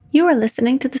You are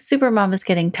listening to the Supermom is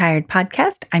Getting Tired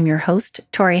podcast. I'm your host,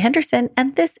 Tori Henderson,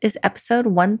 and this is episode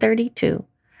 132.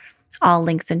 All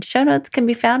links and show notes can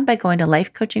be found by going to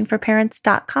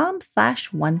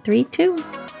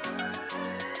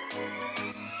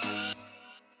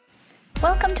lifecoachingforparents.com/132.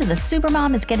 Welcome to the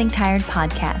Supermom is Getting Tired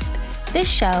podcast.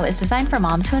 This show is designed for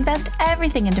moms who invest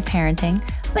everything into parenting,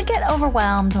 but get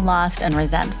overwhelmed, lost, and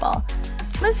resentful.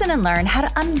 Listen and learn how to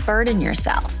unburden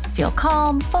yourself. Feel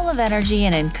calm, full of energy,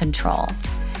 and in control.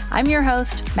 I'm your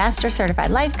host, Master Certified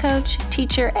Life Coach,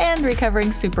 teacher, and recovering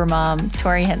supermom,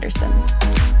 Tori Henderson.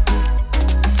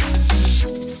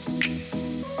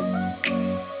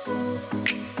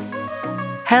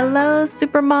 Hello,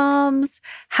 supermoms.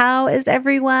 How is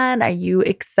everyone? Are you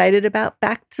excited about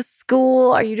back to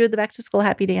school? Are you doing the back to school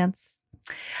happy dance?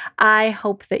 I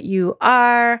hope that you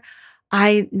are.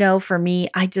 I know for me,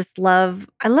 I love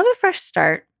a fresh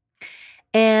start.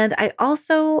 And I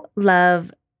also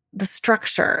love the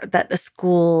structure that a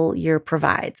school year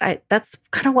provides. That's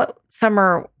kind of what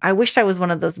summer, I wish I was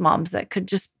one of those moms that could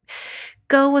just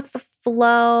go with the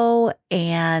flow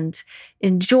and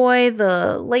enjoy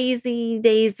the lazy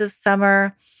days of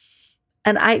summer.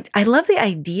 And I love the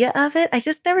idea of it. I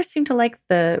just never seem to like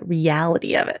the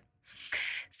reality of it.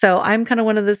 So I'm kind of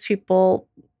one of those people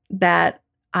that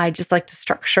I just like to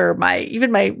structure my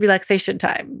relaxation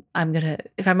time.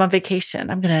 If I'm on vacation,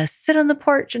 I'm going to sit on the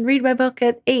porch and read my book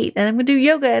at 8, and I'm going to do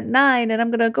yoga at 9, and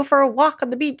I'm going to go for a walk on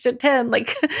the beach at 10.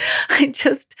 Like, I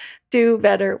just do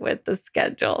better with the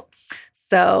schedule.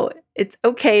 So it's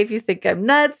okay if you think I'm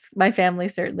nuts. My family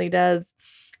certainly does.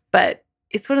 But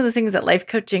it's one of the things that life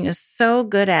coaching is so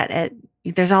good at.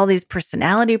 There's all these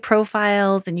personality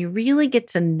profiles, and you really get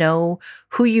to know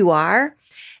who you are.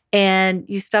 And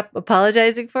you stop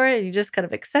apologizing for it and you just kind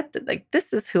of accept it. Like,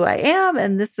 this is who I am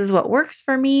and this is what works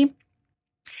for me.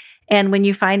 And when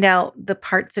you find out the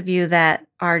parts of you that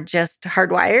are just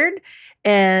hardwired,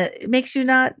 it makes you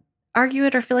not argue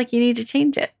it or feel like you need to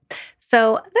change it.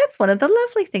 So that's one of the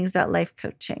lovely things about life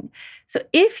coaching. So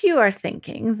if you are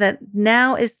thinking that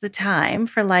now is the time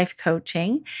for life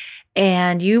coaching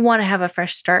and you want to have a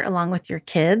fresh start along with your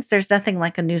kids, there's nothing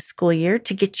like a new school year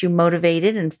to get you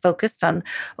motivated and focused on,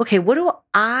 okay, what do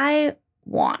I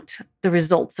want the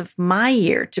results of my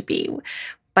year to be?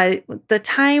 By the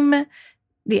time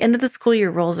the end of the school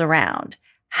year rolls around,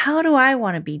 how do I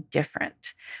want to be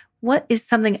different? What is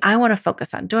something I want to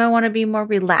focus on? Do I want to be more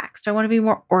relaxed? Do I want to be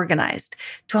more organized?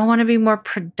 Do I want to be more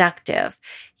productive?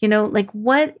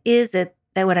 What is it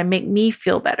that would make me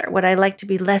feel better? Would I like to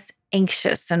be less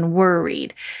anxious and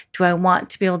worried? Do I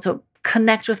want to be able to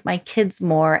connect with my kids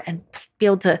more and be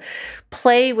able to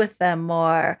play with them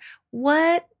more?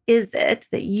 What is it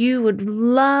that you would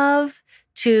love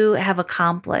to have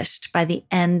accomplished by the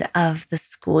end of the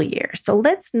school year? So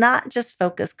let's not just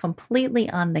focus completely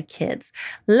on the kids.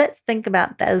 Let's think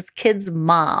about those kids'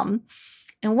 mom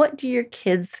and what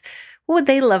would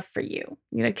they love for you?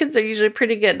 Kids are usually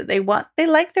pretty good. They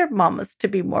like their mamas to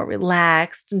be more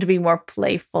relaxed and to be more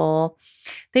playful.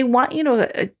 They want you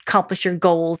to accomplish your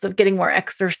goals of getting more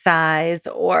exercise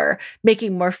or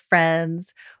making more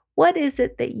friends. What is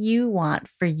it that you want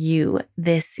for you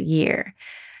this year?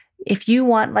 If you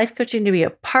want life coaching to be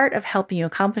a part of helping you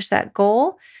accomplish that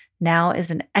goal, now is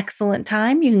an excellent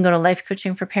time. You can go to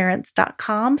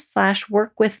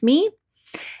lifecoachingforparents.com/workwithme,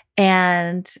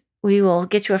 and we will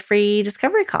get you a free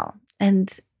discovery call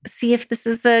and see if this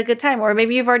is a good time. Or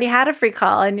maybe you've already had a free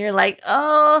call and you're like,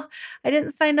 oh, I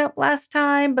didn't sign up last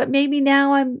time, but maybe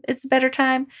now it's a better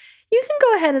time. You can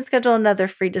go ahead and schedule another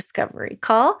free discovery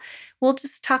call. We'll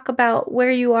just talk about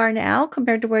where you are now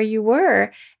compared to where you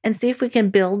were and see if we can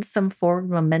build some forward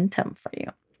momentum for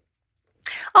you.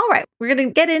 All right, we're going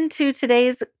to get into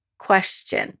today's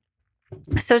question.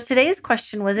 So today's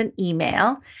question was an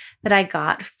email that I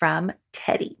got from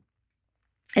Teddy.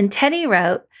 And Teddy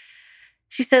wrote,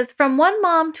 she says, from one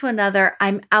mom to another,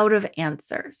 I'm out of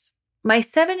answers. My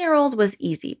 7-year-old was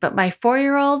easy, but my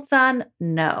 4-year-old son,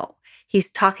 no. He's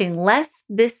talking less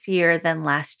this year than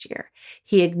last year.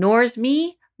 He ignores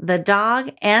me, the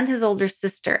dog, and his older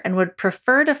sister, and would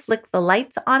prefer to flick the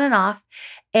lights on and off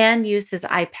and use his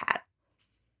iPad.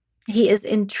 He is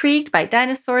intrigued by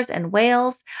dinosaurs and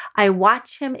whales. I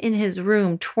watch him in his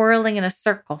room twirling in a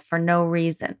circle for no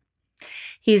reason.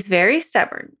 He's very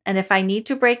stubborn, and if I need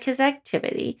to break his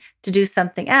activity to do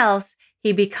something else,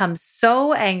 he becomes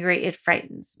so angry it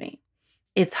frightens me.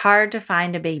 It's hard to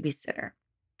find a babysitter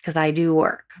because I do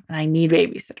work and I need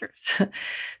babysitters.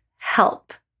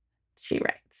 Help, she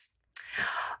writes.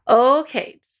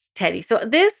 Okay, Teddy. So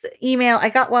this email I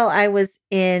got while I was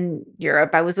in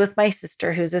Europe. I was with my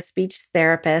sister, who's a speech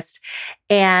therapist,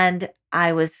 and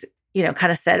I was,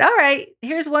 kind of said, all right,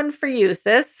 here's one for you,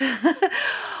 sis.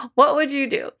 What would you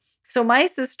do? So my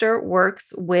sister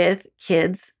works with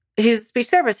kids. She's a speech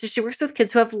therapist, so she works with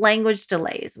kids who have language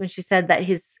delays. When she said that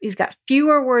he's got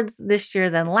fewer words this year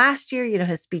than last year,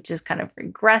 his speech is kind of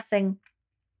regressing.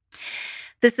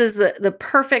 This is the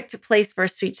perfect place for a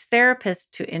speech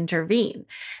therapist to intervene.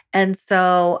 And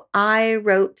so I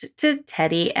wrote to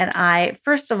Teddy, and I,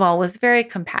 first of all, was very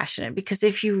compassionate, because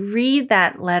if you read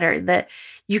that letter, that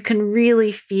you can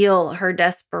really feel her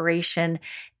desperation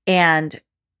and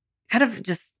kind of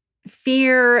just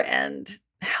fear and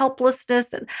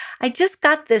helplessness. And I just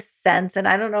got this sense, and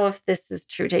I don't know if this is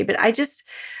true, Teddy, but I just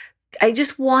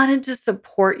wanted to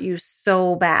support you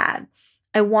so bad.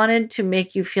 I wanted to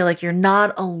make you feel like you're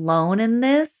not alone in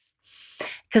this,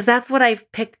 because that's what I've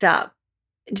picked up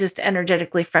just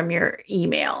energetically from your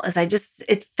email.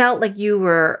 It felt like you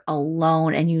were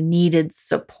alone and you needed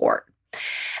support.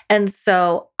 And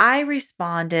so I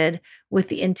responded with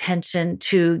the intention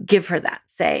to give her that.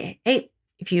 Say, hey,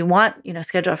 if you want,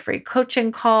 schedule a free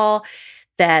coaching call,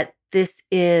 that this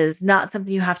is not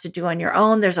something you have to do on your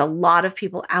own. There's a lot of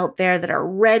people out there that are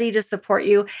ready to support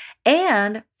you,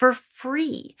 and for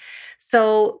free.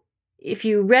 So if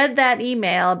you read that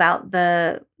email about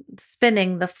the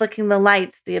spinning, the flicking the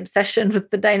lights, the obsession with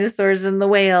the dinosaurs and the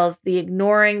whales, the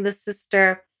ignoring the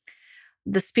sister,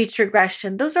 the speech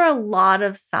regression, those are a lot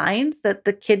of signs that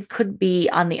the kid could be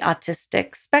on the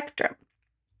autistic spectrum.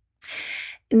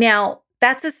 Now,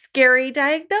 that's a scary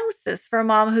diagnosis for a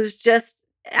mom who's just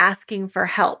asking for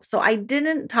help. So I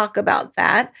didn't talk about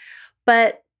that,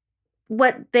 but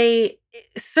what they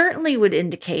certainly would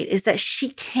indicate is that she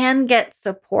can get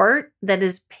support that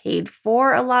is paid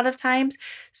for a lot of times,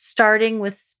 starting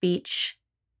with speech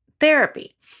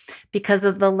therapy because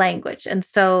of the language. And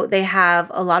so they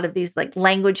have a lot of these like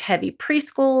language heavy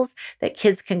preschools that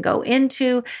kids can go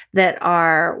into that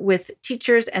are with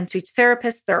teachers and speech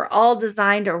therapists. They're all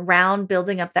designed around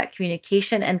building up that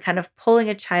communication and kind of pulling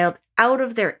a child out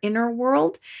of their inner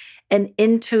world and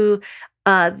into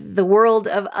the world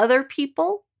of other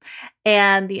people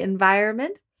and the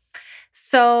environment.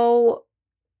 So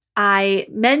I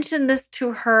mentioned this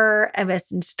to her. I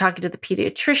was talking to the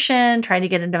pediatrician, trying to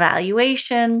get an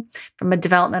evaluation from a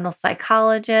developmental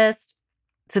psychologist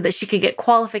so that she could get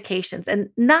qualifications. And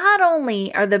not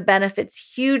only are the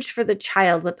benefits huge for the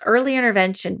child, with early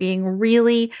intervention being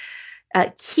really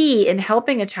key in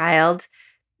helping a child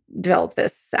develop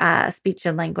this speech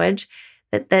and language,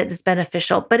 that is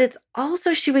beneficial. But it's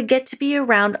also, she would get to be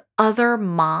around other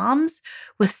moms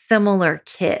with similar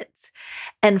kids.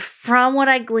 And from what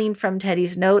I gleaned from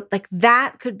Teddy's note, like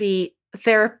that could be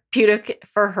therapeutic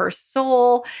for her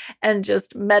soul and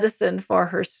just medicine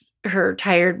for her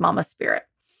tired mama spirit.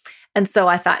 And so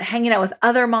I thought hanging out with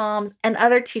other moms and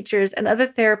other teachers and other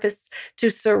therapists to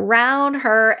surround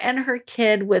her and her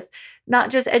kid with not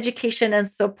just education and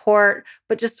support,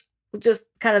 but just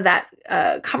kind of that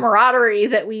camaraderie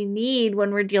that we need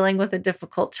when we're dealing with a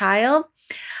difficult child.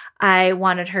 I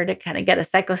wanted her to kind of get a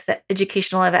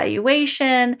psychoeducational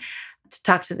evaluation, to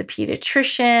talk to the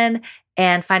pediatrician,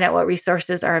 and find out what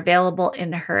resources are available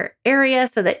in her area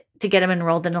so that to get them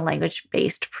enrolled in a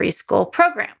language-based preschool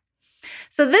program.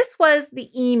 So this was the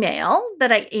email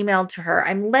that I emailed to her.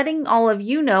 I'm letting all of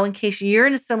you know in case you're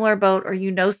in a similar boat or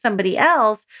you know somebody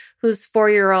else whose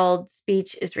 4-year-old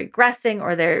speech is regressing,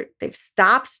 or they've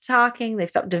stopped talking, they've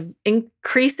stopped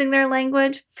increasing their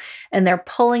language, and they're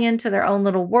pulling into their own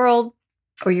little world,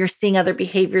 or you're seeing other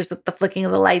behaviors with the flicking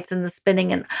of the lights and the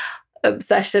spinning and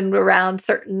obsession around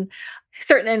certain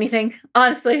anything.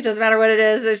 Honestly, it doesn't matter what it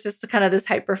is. It's just kind of this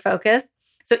hyper focus.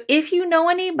 So if you know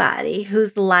anybody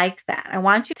who's like that, I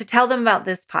want you to tell them about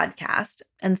this podcast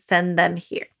and send them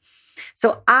here.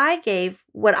 So I gave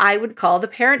what I would call the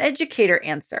parent educator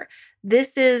answer.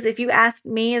 This is, if you asked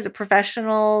me as a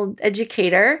professional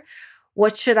educator,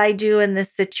 what should I do in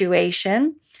this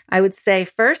situation? I would say,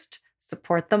 first,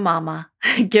 support the mama.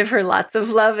 Give her lots of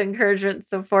love, encouragement,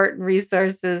 support, and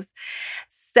resources.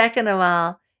 Second of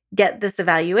all, get this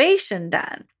evaluation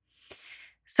done.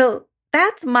 So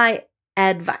that's my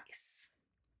advice.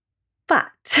 But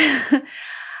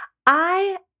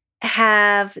I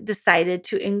have decided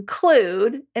to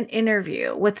include an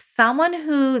interview with someone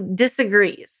who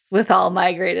disagrees with all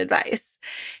my great advice.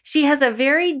 She has a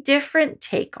very different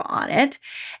take on it,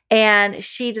 and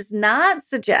she does not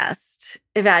suggest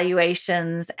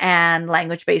evaluations and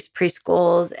language-based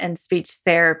preschools and speech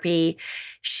therapy.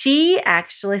 She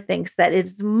actually thinks that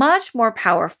it's much more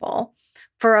powerful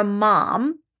for a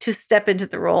mom to step into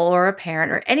the role, or a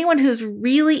parent or anyone who's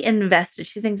really invested.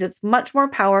 She thinks it's much more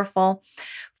powerful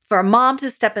for a mom to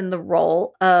step in the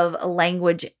role of a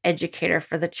language educator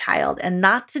for the child and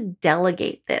not to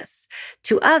delegate this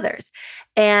to others.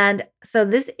 And so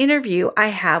this interview I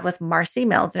have with Marcy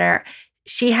Melzner,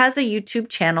 she has a YouTube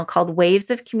channel called Waves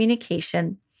of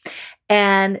Communication.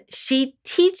 And she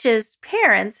teaches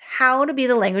parents how to be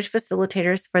the language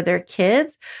facilitators for their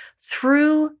kids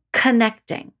through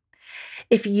connecting.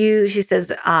 She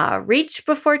says, reach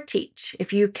before teach.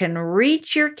 If you can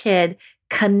reach your kid,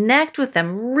 connect with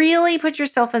them, really put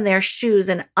yourself in their shoes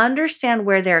and understand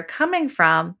where they're coming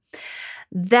from,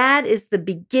 that is the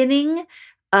beginning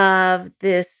of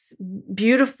this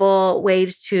beautiful way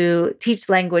to teach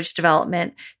language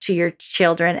development to your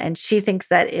children. And she thinks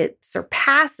that it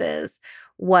surpasses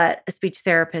what a speech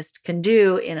therapist can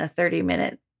do in a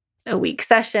 30-minute a week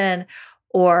session,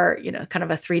 or, kind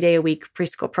of a 3-day a week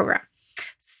preschool program.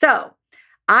 So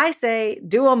I say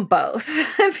do them both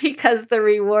because the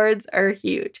rewards are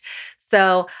huge.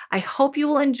 So I hope you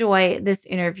will enjoy this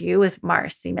interview with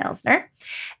Marcy Melzner.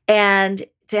 And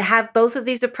to have both of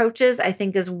these approaches, I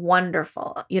think, is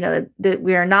wonderful. That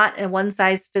we are not in a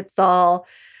one-size-fits-all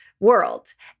world.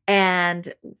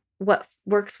 And what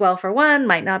works well for one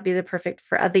might not be the perfect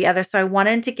for the other. So I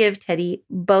wanted to give Teddy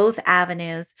both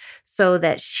avenues so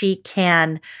that she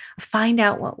can find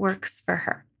out what works for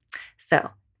her. So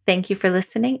thank you for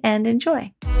listening and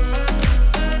enjoy.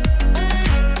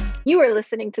 You are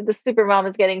listening to the Supermom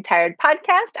is Getting Tired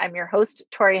podcast. I'm your host,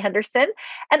 Tori Henderson,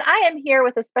 and I am here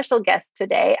with a special guest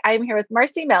today. I am here with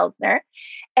Marcy Melzner,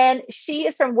 and she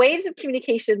is from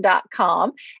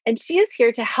wavesofcommunication.com, and she is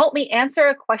here to help me answer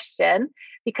a question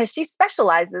because she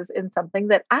specializes in something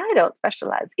that I don't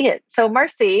specialize in. So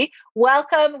Marcy,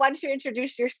 welcome. Why don't you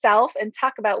introduce yourself and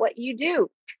talk about what you do?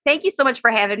 Thank you so much for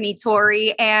having me,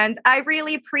 Tori. And I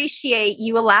really appreciate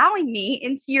you allowing me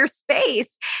into your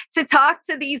space to talk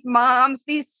to these moms,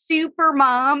 these super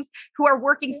moms who are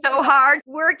working super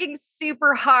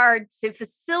hard to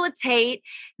facilitate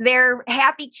their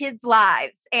happy kids'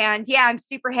 lives. And yeah, I'm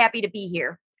super happy to be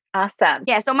here. Awesome.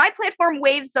 Yeah. So my platform,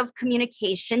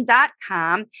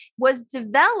 wavesofcommunication.com, was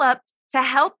developed to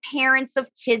help parents of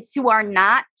kids who are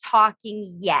not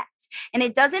talking yet. And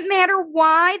it doesn't matter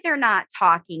why they're not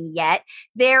talking yet.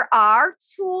 There are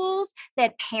tools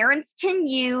that parents can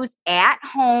use at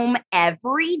home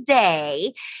every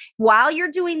day while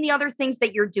you're doing the other things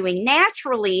that you're doing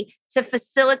naturally to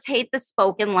facilitate the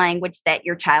spoken language that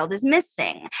your child is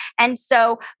missing. And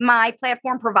so my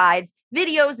platform provides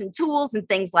videos and tools and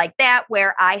things like that,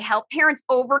 where I help parents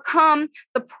overcome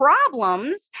the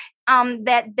problems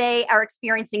that they are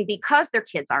experiencing because their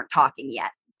kids aren't talking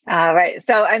yet. All right.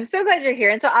 So I'm so glad you're here.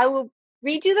 And so I will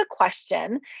read you the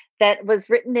question that was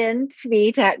written in to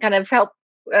me to kind of help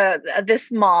this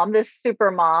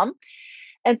super mom.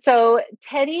 And so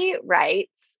Teddy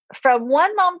writes, from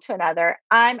one mom to another,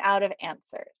 I'm out of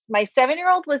answers. My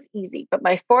 7-year-old was easy, but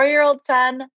my 4-year-old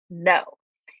son, no.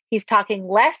 He's talking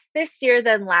less this year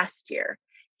than last year.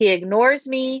 He ignores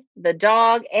me, the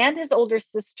dog, and his older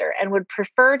sister, and would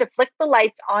prefer to flick the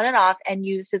lights on and off and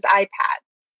use his iPad.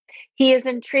 He is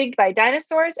intrigued by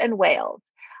dinosaurs and whales.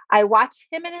 I watch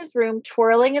him in his room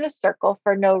twirling in a circle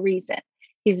for no reason.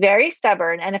 He's very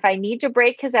stubborn, and if I need to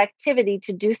break his activity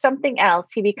to do something else,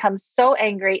 he becomes so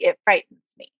angry it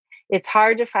frightens me. It's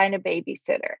hard to find a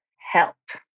babysitter. Help.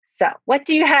 So, what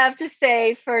do you have to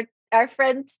say for our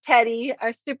friend Teddy,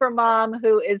 our super mom,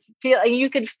 who is you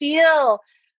could feel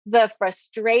the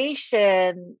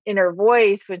frustration in her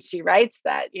voice when she writes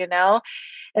that,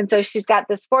 And so she's got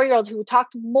this 4-year-old who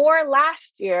talked more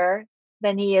last year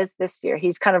than he is this year.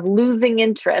 He's kind of losing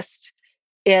interest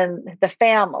in the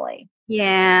family.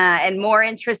 Yeah. And more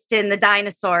interest in the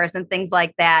dinosaurs and things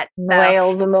like that. So,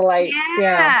 whales and the lights.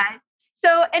 Yeah.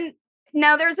 So, and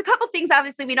now there's a couple things,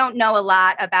 obviously, we don't know a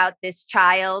lot about this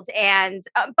child,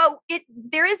 but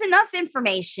there is enough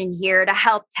information here to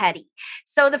help Teddy.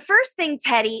 So the first thing,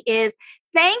 Teddy, is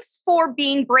thanks for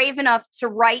being brave enough to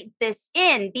write this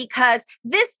in, because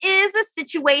this is a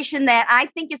situation that I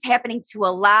think is happening to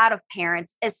a lot of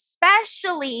parents,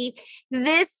 especially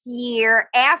this year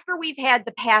after we've had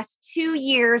the past 2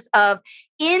 years of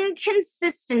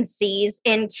inconsistencies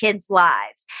in kids'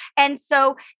 lives. And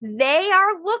so they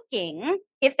are looking,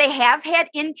 if they have had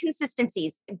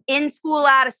inconsistencies in school,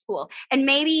 out of school, and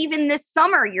maybe even this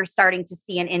summer, you're starting to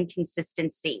see an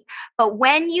inconsistency. But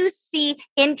when you see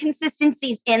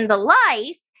inconsistencies in the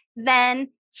life, then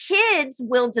kids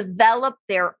will develop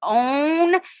their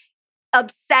own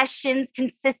obsessions,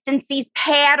 consistencies,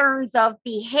 patterns of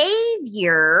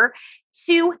behavior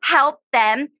to help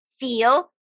them feel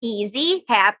easy,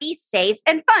 happy, safe,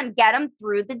 and fun. Get them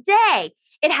through the day.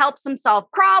 It helps them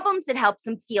solve problems. It helps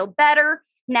them feel better.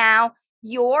 Now,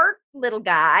 your little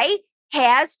guy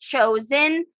has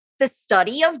chosen the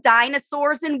study of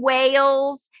dinosaurs and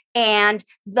whales and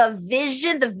the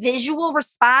visual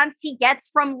response he gets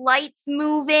from lights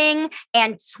moving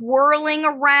and twirling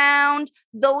around,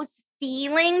 those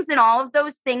feelings and all of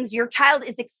those things your child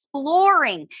is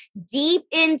exploring, deep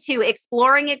into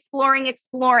exploring.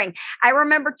 I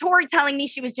remember Tori telling me,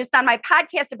 she was just on my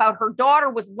podcast, about her daughter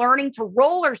was learning to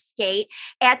roller skate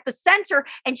at the center,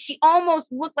 and she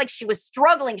almost looked like she was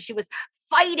struggling. She was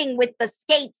fighting with the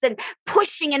skates and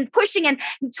pushing, and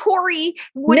Tori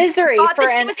would misery thought for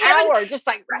that she an was having, hour, just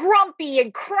like grumpy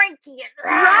and cranky and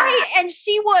right. And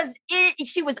she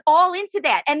was all into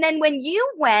that. And then when you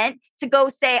went to go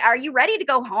say, are you ready to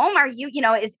go home? Are you,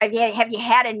 have you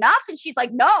had enough? And she's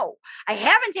like, no, I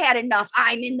haven't had enough.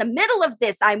 I'm in the middle of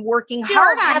this. I'm working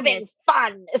hard on this.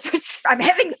 Fun. I'm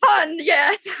having fun.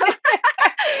 Yes.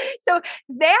 So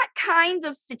that kind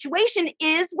of situation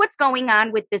is what's going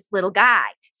on with this little guy.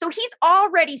 So he's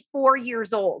already 4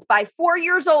 years old. By 4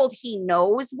 years old, he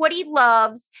knows what he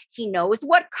loves. He knows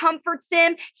what comforts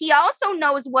him. He also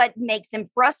knows what makes him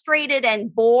frustrated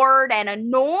and bored and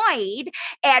annoyed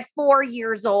at 4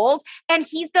 years old. And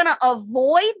he's going to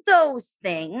avoid those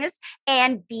things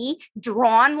and be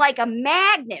drawn like a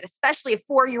magnet, especially a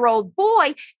 4-year-old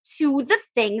boy, to the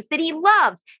things that he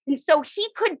loves. And so he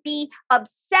could be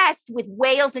obsessed with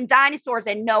whales and dinosaurs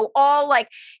and know all,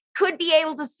 could be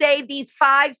able to say these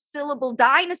 5-syllable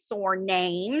dinosaur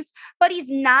names, but he's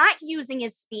not using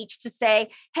his speech to say,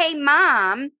 hey,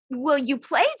 Mom, will you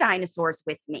play dinosaurs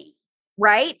with me?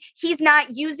 Right? He's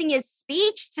not using his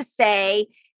speech to say,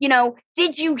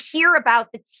 did you hear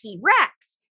about the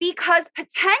T-Rex? Because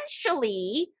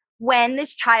potentially, when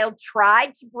this child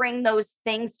tried to bring those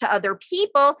things to other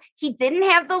people, he didn't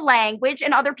have the language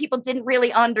and other people didn't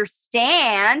really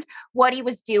understand what he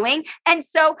was doing. And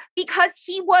so because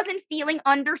he wasn't feeling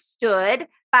understood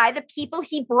by the people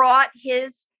he brought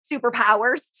his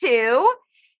superpowers to,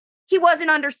 he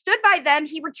wasn't understood by them,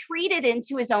 he retreated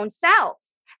into his own self.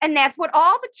 And that's what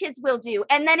all the kids will do.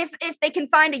 And then if they can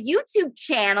find a YouTube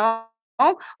channel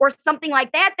or something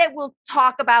like that will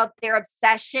talk about their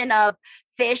obsession of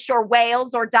fish or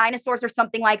whales or dinosaurs or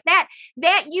something like that,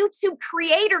 that YouTube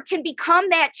creator can become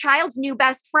that child's new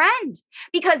best friend,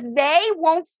 because they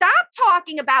won't stop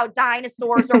talking about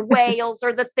dinosaurs or whales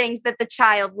or the things that the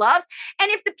child loves. And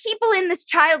if the people in this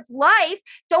child's life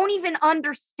don't even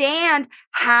understand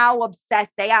how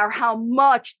obsessed they are, how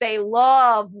much they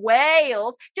love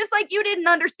whales, just like you didn't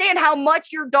understand how much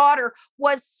your daughter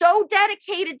was so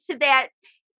dedicated to that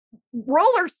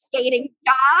roller skating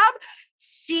job,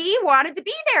 she wanted to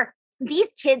be there.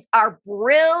 These kids are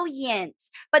brilliant,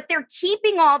 but they're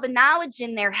keeping all the knowledge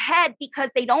in their head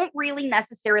because they don't really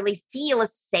necessarily feel a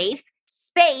safe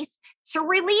space to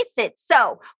release it.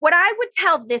 So what I would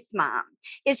tell this mom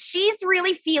is she's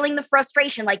really feeling the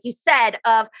frustration, like you said,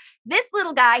 of this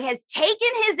little guy has taken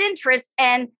his interest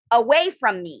and away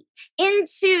from me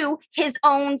into his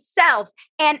own self.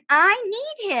 And I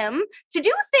need him to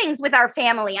do things with our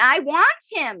family. I want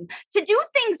him to do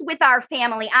things with our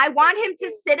family. I want him to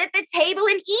sit at the table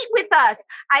and eat with us.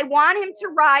 I want him to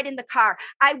ride in the car.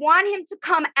 I want him to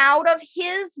come out of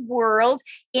his world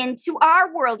into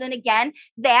our world. And again,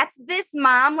 that's this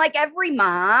mom, like every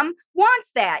mom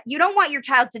wants that. You don't want your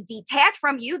child to detach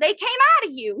from you. They came out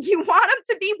of you. You want them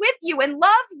to be with you and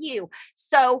love you.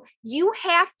 So you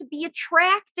have to be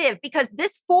attractive, because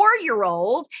this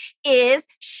 4-year-old is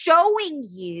showing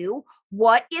you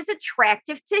what is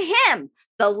attractive to him.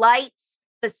 The lights,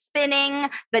 the spinning,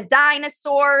 the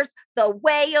dinosaurs, the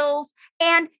whales,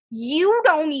 and you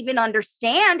don't even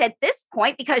understand at this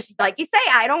point because, like you say,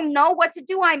 I don't know what to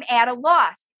do. I'm at a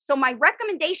loss. So my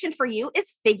recommendation for you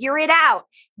is figure it out.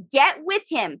 Get with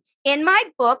him. In my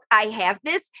book, I have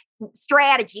this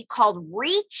strategy called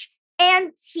reach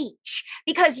and teach,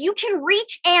 because you can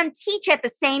reach and teach at the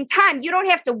same time. You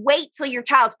don't have to wait till your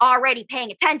child's already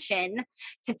paying attention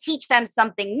to teach them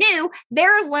something new.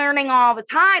 They're learning all the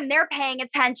time. They're paying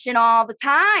attention all the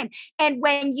time. And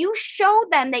when you show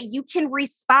them that you can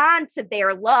respond to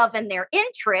their love and their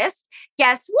interest,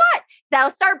 guess what? They'll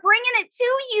start bringing it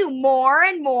to you more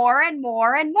and more and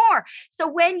more and more. So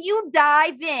when you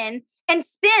dive in and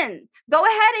spin, go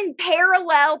ahead and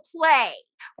parallel play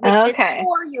with this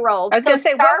 4-year-old. I was going to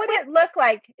say, what would it look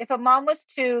like if a mom was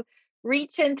to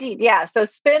reach and teach? Yeah, so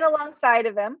spin alongside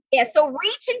of him. Yeah, so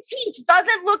reach and teach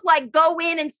doesn't look like go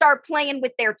in and start playing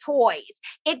with their toys.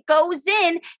 It goes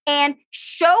in and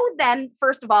show them,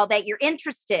 first of all, that you're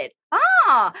interested.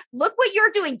 Look what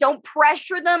you're doing. Don't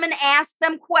pressure them and ask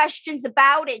them questions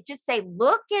about it. Just say,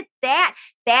 look at that.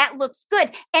 That looks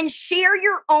good. And share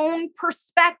your own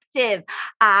perspective.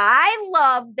 I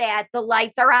love that the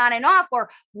lights are on and off, or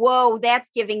whoa, that's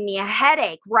giving me a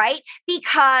headache, right?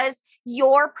 Because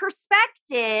your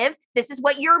perspective, this is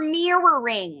what you're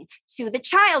mirroring to the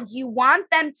child. You want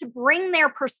them to bring their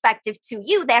perspective to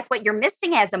you. That's what you're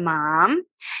missing as a mom.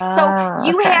 So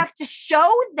you have to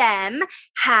show them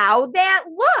how that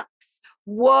looks.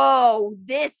 Whoa,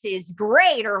 this is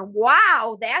great, or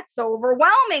wow, that's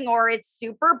overwhelming, or it's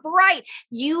super bright.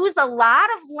 Use a lot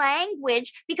of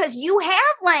language because you have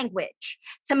language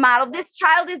to model. This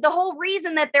child is the whole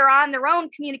reason that they're on their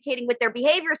own communicating with their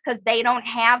behaviors, because they don't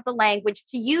have the language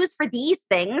to use for these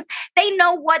things. They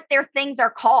know what their things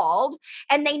are called,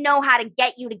 and they know how to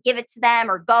get you to give it to them,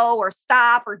 or go, or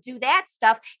stop, or do that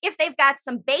stuff. If they've got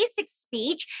some basic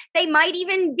speech, they might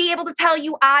even be able to tell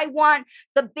you, I want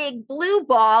the big blue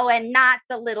ball and not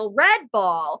the little red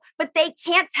ball, but they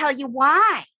can't tell you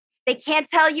why. They can't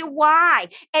tell you why.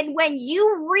 And when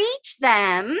you reach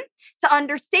them to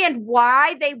understand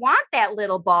why they want that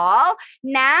little ball,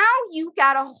 now you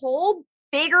got a whole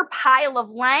bigger pile of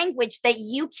language that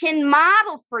you can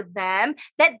model for them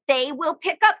that they will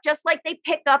pick up, just like they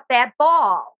pick up that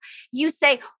ball. You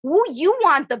say, ooh, you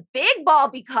want the big ball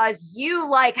because you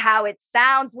like how it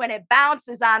sounds when it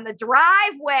bounces on the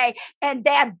driveway, and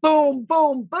that boom,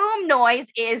 boom, boom noise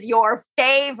is your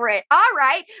favorite. All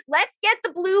right, let's get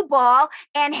the blue ball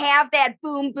and have that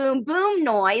boom, boom, boom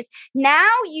noise. Now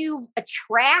you've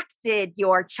attracted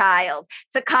your child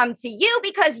to come to you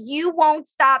because you won't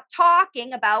stop talking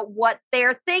about what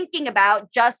they're thinking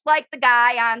about, just like the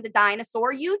guy on the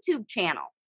dinosaur YouTube channel,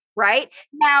 right?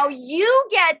 Now you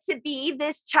get to be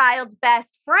this child's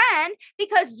best friend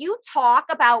because you talk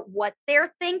about what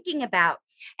they're thinking about.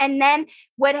 And then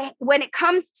when it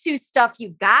comes to stuff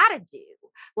you've got to do,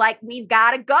 like we've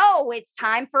got to go, it's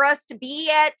time for us to be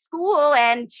at school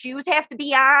and shoes have to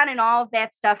be on and all of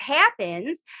that stuff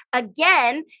happens.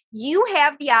 Again, you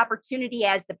have the opportunity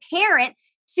as the parent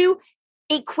to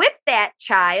equip that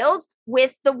child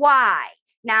with the why.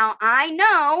 Now, I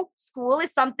know school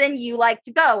is something you like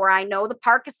to go, or I know the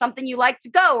park is something you like to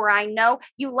go, or I know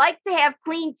you like to have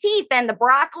clean teeth and the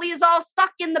broccoli is all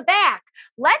stuck in the back.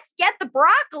 Let's get the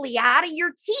broccoli out of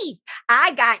your teeth.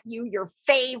 I got you your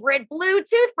favorite blue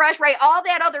toothbrush, right? All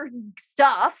that other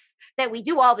stuff that we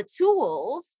do, all the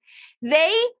tools,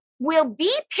 they will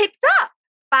be picked up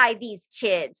by these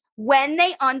kids when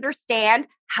they understand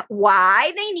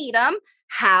why they need them,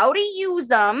 how to use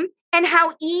them, and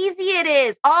how easy it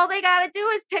is. All they got to do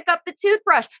is pick up the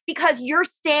toothbrush because you're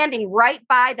standing right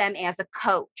by them as a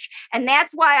coach. And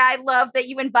that's why I love that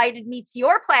you invited me to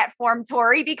your platform,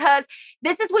 Tori, because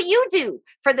this is what you do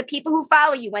for the people who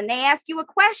follow you. When they ask you a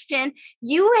question,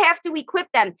 you have to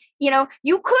equip them. You know,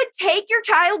 you could take your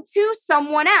child to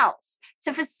someone else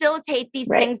to facilitate these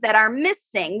things that are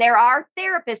missing. There are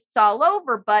therapists all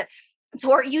over, but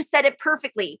Tori, you said it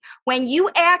perfectly. When you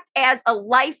act as a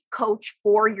life coach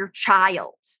for your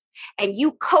child and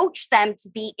you coach them to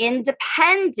be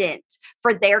independent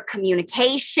for their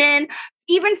communication,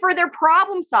 even for their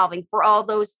problem solving, for all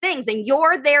those things, and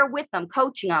you're there with them,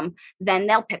 coaching them, then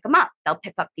they'll pick them up. They'll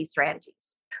pick up these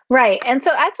strategies. Right. And so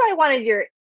that's why I wanted your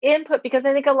input, because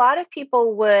I think a lot of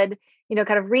people would,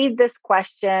 kind of read this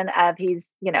question of he's,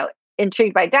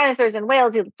 intrigued by dinosaurs and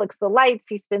whales. He flicks the lights,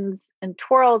 he spins and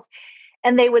twirls.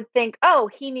 And they would think,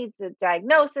 oh, he needs a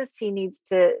diagnosis. He needs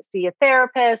to see a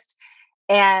therapist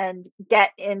and get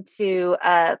into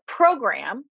a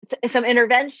program, some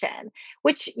intervention,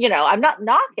 which, I'm not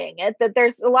knocking it, that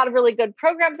there's a lot of really good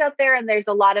programs out there and there's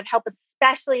a lot of help,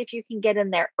 especially if you can get in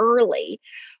there early.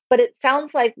 But it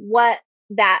sounds like what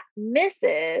that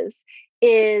misses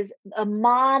is a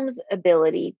mom's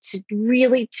ability to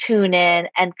really tune in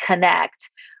and connect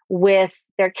with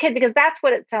their kid, because that's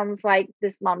what it sounds like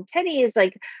this mom, Teddy, is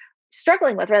like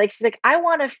struggling with, right? Like she's like, I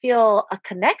want to feel a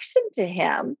connection to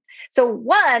him. So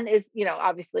one is,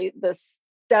 obviously the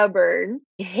stubborn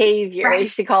behavior, right?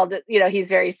 She called it, he's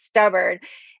very stubborn.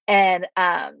 And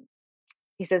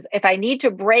he says, if I need to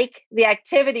break the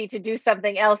activity to do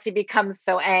something else, he becomes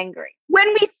so angry. When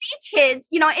we see kids,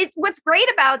 what's great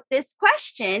about this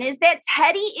question is that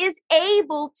Teddy is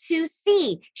able to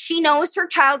see. She knows her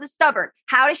child is stubborn.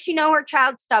 How does she know her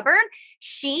child's stubborn?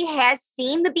 She has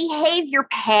seen the behavior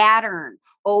pattern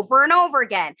over and over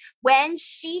again. When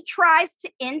she tries to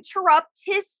interrupt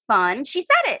his fun, she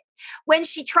said it. When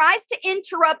she tries to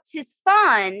interrupt his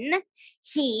fun,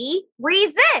 he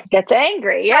resists. Gets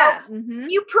angry. Yeah. So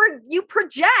you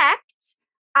project,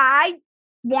 I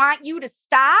want you to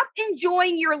stop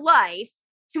enjoying your life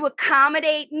to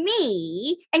accommodate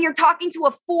me, and you're talking to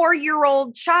a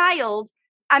 4-year-old child.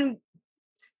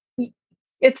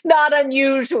 It's not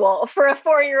unusual for a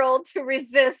 4-year-old to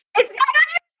resist. It's not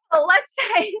unusual. Let's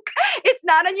say it's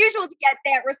not unusual to get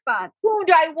that response.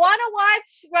 Do I want to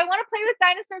watch? Do I want to play with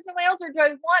dinosaurs and whales, or do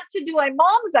I want to do my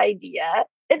mom's idea?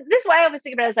 This is why I was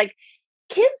thinking about it. It's like,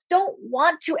 kids don't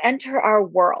want to enter our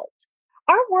world.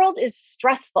 Our world is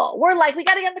stressful. We're like, we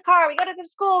got to get in the car. We got to go to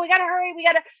school. We got to hurry.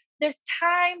 There's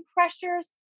time pressures.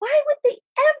 Why would they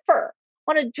ever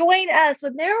want to join us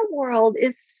when their world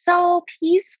is so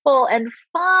peaceful and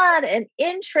fun and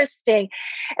interesting?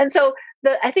 And so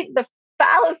I think the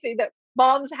fallacy that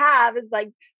moms have is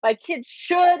like, my kids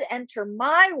should enter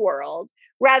my world,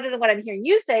 rather than what I'm hearing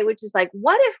you say, which is like,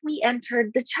 what if we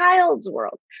entered the child's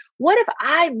world? What if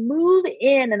I move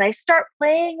in and I start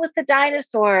playing with the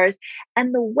dinosaurs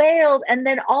and the whales, and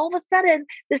then all of a sudden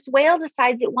this whale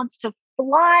decides it wants to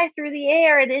fly through the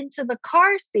air and into the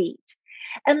car seat?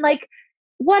 And like,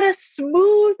 what a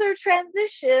smoother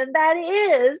transition that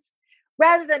is,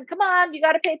 rather than, come on, you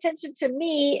got to pay attention to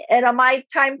me and on my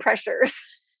time pressures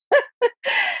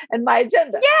and my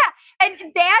agenda. Yeah. And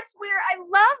that's where I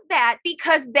love that,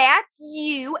 because that's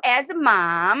you as a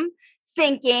mom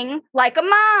thinking like a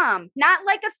mom, not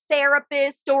like a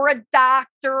therapist or a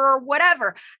doctor or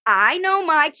whatever. I know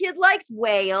my kid likes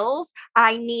whales.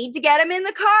 I need to get him in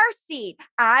the car seat.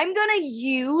 I'm going to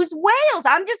use whales.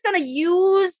 I'm just going to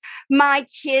use my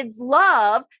kid's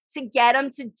love to get him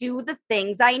to do the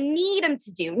things I need him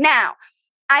to do. Now,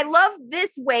 I love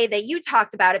this way that you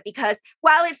talked about it, because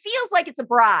while it feels like it's a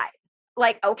bribe,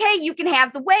 like, okay, you can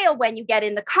have the whale when you get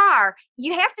in the car,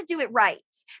 you have to do it right.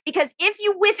 Because if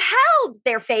you withheld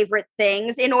their favorite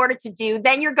things in order to do,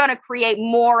 then you're going to create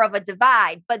more of a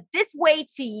divide. But this way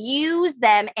to use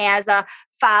them as a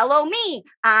follow me.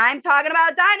 I'm talking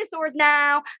about dinosaurs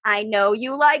now. I know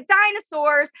you like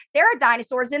dinosaurs. There are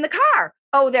dinosaurs in the car.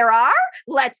 Oh, there are?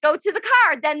 Let's go to the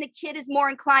car. Then the kid is more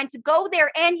inclined to go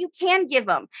there, and you can give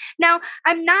them. Now,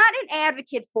 I'm not an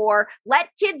advocate for let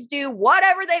kids do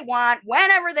whatever they want,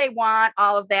 whenever they want,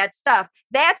 all of that stuff.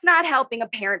 That's not helping a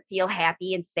parent feel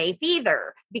happy and safe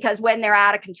either, because when they're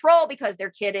out of control, because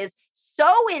their kid is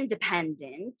so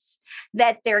independent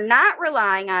that they're not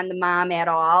relying on the mom at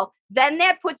all, then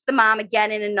that puts the mom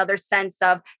again in another sense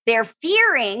of they're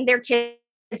fearing their kids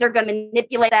are going to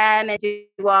manipulate them and do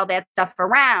all that stuff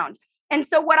around. And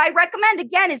so what I recommend,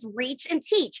 again, is reach and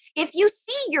teach. If you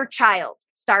see your child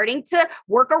starting to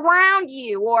work around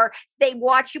you, or they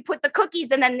watch you put the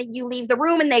cookies and then you leave the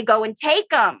room and they go and take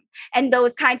them, and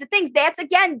those kinds of things, that's,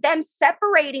 again, them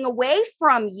separating away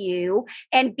from you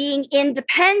and being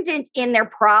independent in their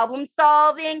problem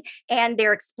solving and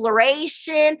their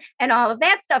exploration and all of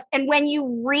that stuff. And when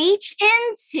you reach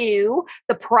into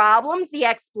the problems, the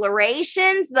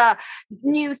explorations, the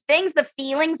new things, the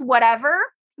feelings, whatever,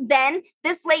 then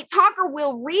this late talker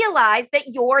will realize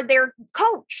that you're their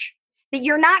coach, that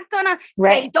you're not going to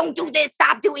say, don't do this,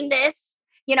 stop doing this.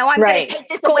 You know, I'm going to take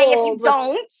this away if you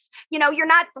don't. You know, you're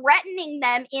not threatening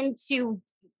them into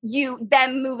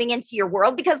them moving into your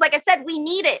world, because like I said, we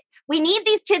need it. We need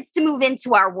these kids to move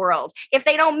into our world. If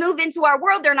they don't move into our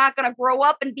world, they're not going to grow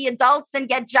up and be adults and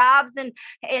get jobs and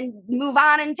move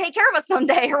on and take care of us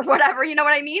someday or whatever. You know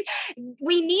what I mean?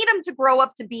 We need them to grow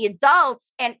up to be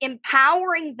adults, and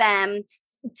empowering them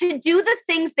to do the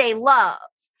things they love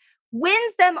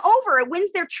wins them over. It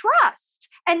wins their trust.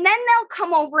 And then they'll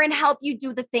come over and help you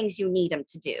do the things you need them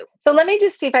to do. So let me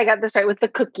just see if I got this right with the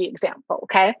cookie example.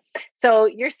 Okay. So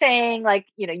you're saying, like,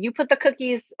 you know, you put the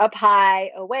cookies up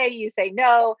high away, you say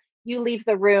no, you leave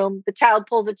the room, the child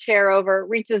pulls a chair over,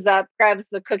 reaches up, grabs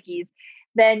the cookies.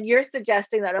 Then you're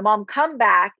suggesting that a mom come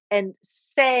back and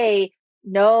say,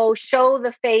 no, show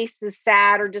the face is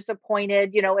sad or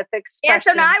disappointed, you know, with expression. Yeah,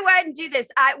 so now I wouldn't do this.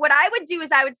 What I would do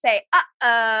is I would say,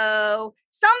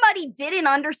 somebody didn't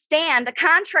understand the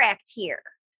contract here.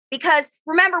 Because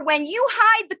remember, when you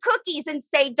hide the cookies and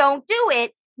say, don't do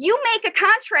it, you make a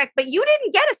contract, but you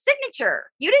didn't get a signature.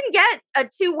 You didn't get a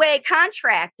two-way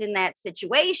contract in that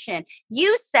situation.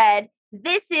 You said,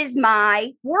 this is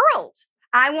my world.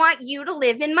 I want you to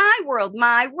live in my world,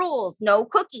 my rules, no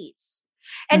cookies.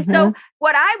 And so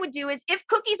what I would do is, if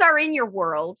cookies are in your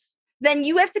world, then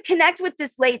you have to connect with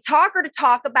this late talker to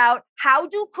talk about, how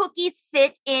do cookies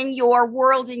fit in your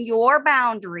world and your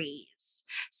boundaries?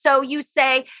 So you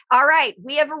say, all right,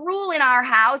 we have a rule in our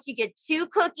house. You get 2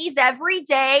 cookies every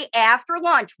day after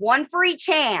lunch, 1 for each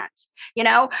hand. You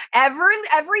know,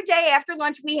 every day after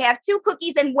lunch, we have 2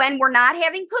 cookies. And when we're not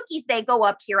having cookies, they go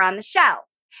up here on the shelf.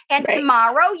 And Right.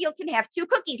 tomorrow you can have 2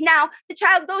 cookies. Now the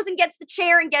child goes and gets the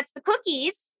chair and gets the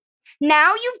cookies.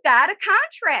 Now you've got a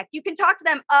contract. You can talk to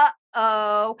them.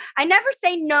 Uh-oh. I never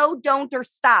say no, don't, or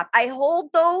stop. I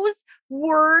hold those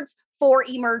words for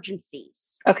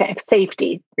emergencies. Okay.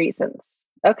 Safety reasons.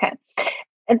 Okay.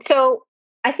 And so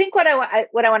I think what I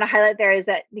want to highlight there is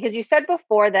that because you said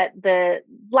before that the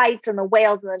lights and the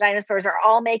whales and the dinosaurs are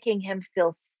all making him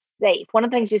feel safe. One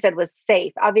of the things you said was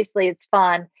safe. Obviously, it's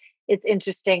fun, it's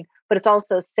interesting, but it's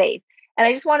also safe. And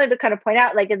I just wanted to kind of point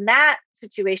out, like in that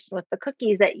situation with the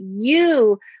cookies, that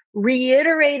you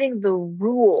reiterating the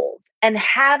rules and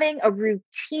having a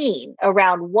routine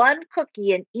around one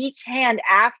cookie in each hand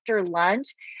after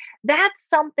lunch, that's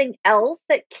something else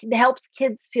that helps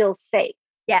kids feel safe.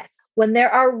 Yes. When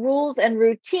there are rules and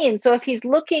routines. So if he's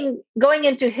going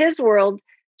into his world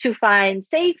to find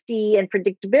safety and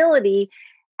predictability,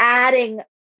 adding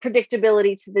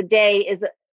predictability to the day is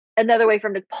another way for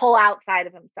him to pull outside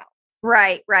of himself.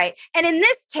 Right, right. And in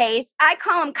this case, I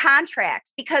call them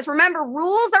contracts because remember,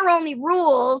 rules are only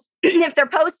rules if they're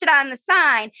posted on the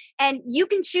sign, and you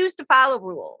can choose to follow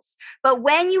rules. But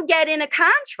when you get in a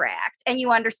contract and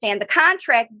you understand the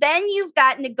contract, then you've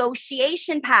got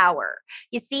negotiation power.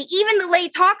 You see, even the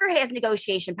late talker has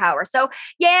negotiation power. So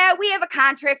yeah, we have a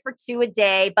contract for 2 a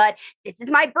day, but this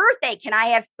is my birthday. Can I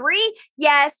have 3?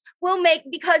 Yes, we'll make,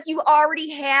 because you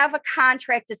already have a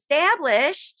contract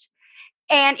established.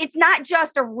 And it's not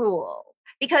just a rule,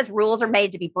 because rules are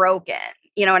made to be broken.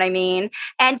 You know what I mean?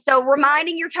 And so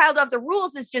reminding your child of the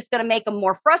rules is just going to make them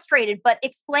more frustrated, but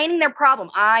explaining their problem.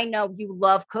 I know you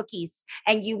love cookies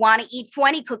and you want to eat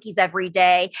 20 cookies every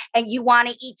day and you want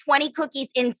to eat 20 cookies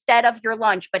instead of your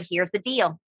lunch. But here's the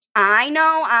deal. I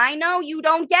know you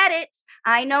don't get it.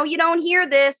 I know you don't hear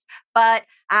this, but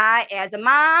as a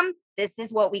mom, this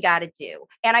is what we got to do.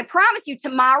 And I promise you,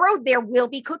 tomorrow there will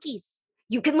be cookies.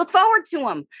 You can look forward to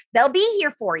them. They'll be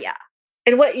here for you.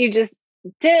 And what you just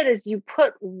did is you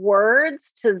put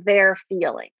words to their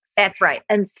feelings. That's right.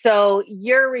 And so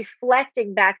you're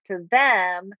reflecting back to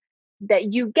them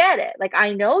that you get it. Like,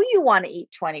 I know you want to eat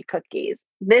 20 cookies.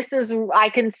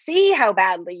 I can see how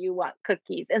badly you want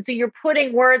cookies. And so you're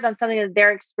putting words on something that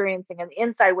they're experiencing on the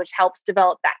inside, which helps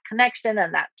develop that connection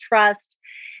and that trust,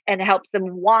 and helps them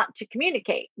want to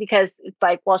communicate, because it's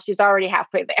like, well, she's already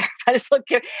halfway there. I just look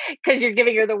here because you're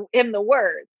giving him the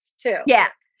words too. Yeah.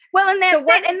 Well, and that's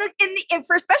it. And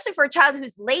especially for a child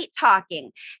who's late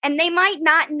talking, and they might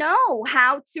not know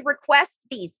how to request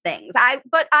these things.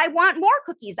 But I want more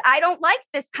cookies. I don't like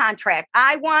this contract.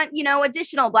 I want,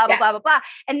 additional blah, blah, blah, blah, blah.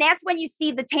 And that's when you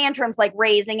see the tantrums like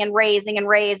raising and raising and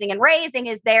raising and raising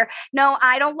is there. No,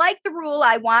 I don't like the rule.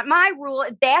 I want my rule.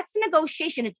 That's a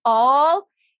negotiation. It's all,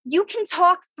 you can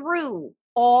talk through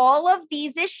all of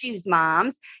these issues,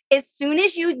 moms, as soon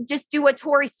as you just do what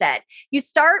Tori said. You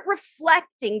start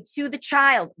reflecting to the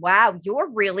child, wow, you're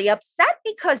really upset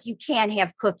because you can't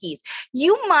have cookies.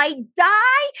 You might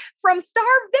die from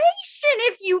starvation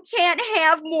if you can't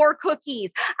have more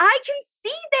cookies. I can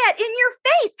see that in your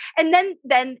face. And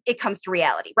then it comes to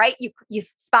reality, right? You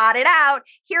spot it out.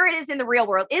 Here it is in the real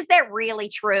world. Is that really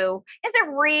true? Is it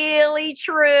really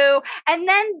true? And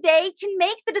then they can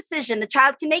make the decision. The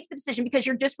child can make the decision because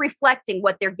you're just reflecting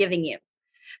what they're giving you.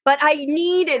 But I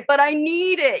need it.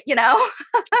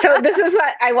 So this is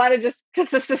what I want to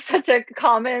because this is such a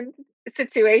common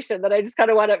situation that I just kind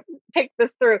of want to take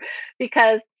this through,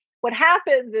 because what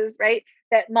happens is, right,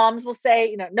 that moms will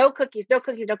say, no cookies, no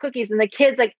cookies, no cookies. And the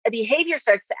kids, like, the behavior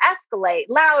starts to escalate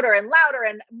louder and louder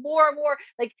and more,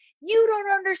 like, you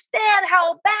don't understand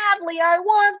how badly I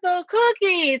want the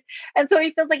cookies. And so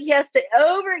he feels like he has to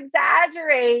over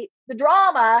exaggerate the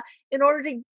drama in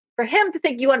order for him to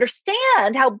think you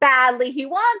understand how badly he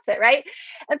wants it, right?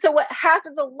 And so what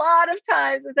happens a lot of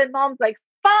times is that mom's like,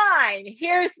 fine,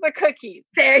 here's the cookies.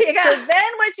 There you go. So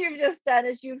then what you've just done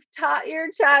is you've taught your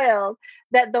child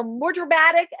that the more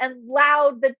dramatic and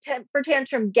loud the temper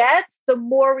tantrum gets, the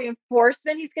more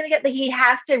reinforcement he's going to get, that he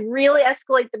has to really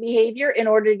escalate the behavior in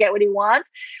order to get what he wants,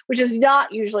 which is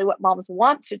not usually what moms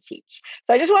want to teach.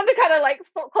 So I just wanted to kind of like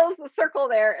close the circle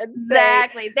there and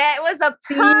exactly. Say, that was a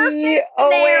perfect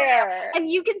scenario. And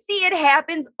you can see it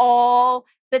happens all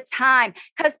the time,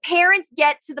 because parents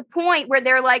get to the point where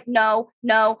they're like, no.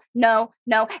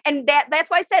 And that's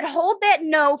why I said, hold that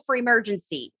no for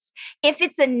emergencies. If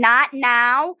it's a not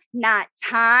now, not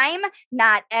time,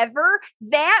 not ever,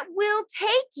 that will take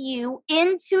you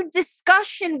into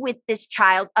discussion with this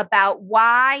child about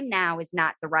why now is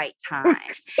not the right time.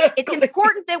 It's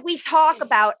important that we talk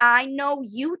about, I know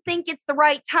you think it's the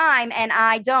right time and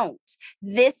I don't.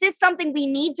 This is something we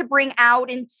need to bring out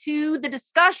into the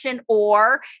discussion,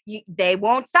 or they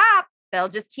won't stop. They'll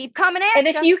just keep coming at And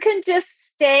you. if you can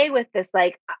just stay with this,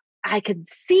 like, I can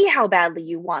see how badly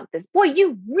you want this. Boy,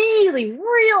 you really,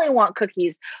 really want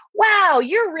cookies. Wow,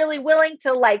 you're really willing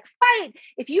to like fight.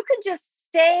 If you can just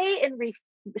stay and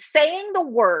saying the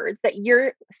words that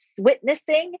you're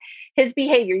witnessing his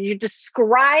behavior, you're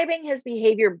describing his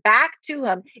behavior back to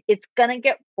him, it's going to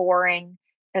get boring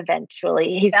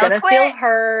eventually. He's going to feel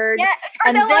heard. Yeah, or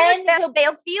and then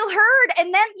they'll feel heard.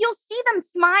 And then you'll see them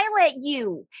smile at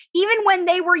you. Even when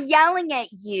they were yelling at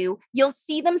you, you'll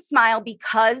see them smile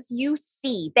because you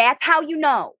see. That's how you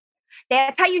know.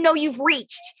 That's how you know you've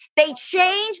reached. They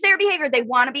change their behavior. They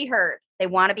want to be heard. They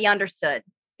want to be understood.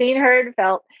 Seen, heard,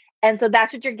 felt. And so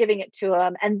that's what you're giving it to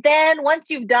him. And then once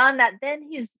you've done that, then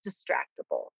he's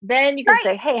distractible. Then you can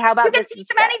say, hey, how about this? You can teach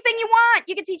them anything you want.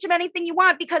 You can teach them anything you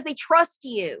want because they trust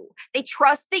you. They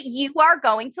trust that you are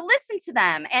going to listen to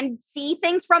them and see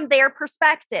things from their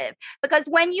perspective. Because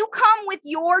when you come with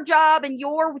your job and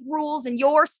your rules and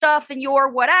your stuff and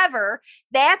your whatever,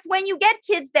 that's when you get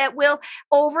kids that will,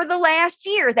 over the last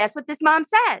year, that's what this mom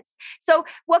says. So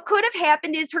what could have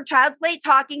happened is her child's late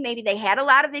talking. Maybe they had a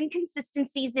lot of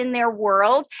inconsistencies in their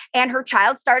world, and her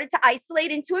child started to isolate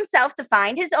into himself to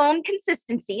find his own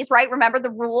consistencies, right? Remember, the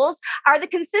rules are the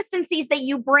consistencies that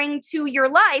you bring to your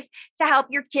life to help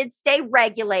your kids stay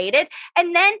regulated.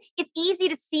 And then it's easy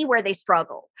to see where they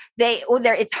struggle.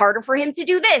 It's harder for him to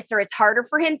do this, or it's harder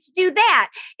for him to do that.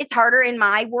 It's harder in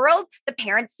my world. The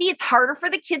parents see it's harder for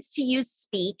the kids to use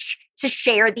speech to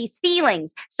share these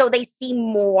feelings. So they see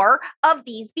more of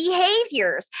these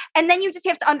behaviors. And then you just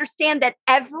have to understand that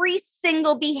every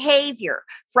single behavior,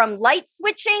 from light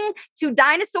switching to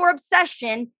dinosaur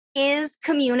obsession, is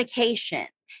communication.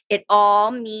 It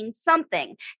all means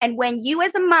something. And when you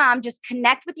as a mom just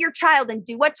connect with your child and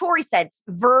do what Tori said,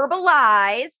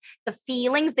 verbalize the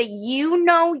feelings that you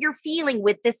know you're feeling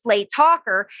with this late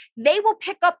talker, they will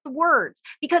pick up the words,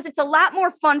 because it's a lot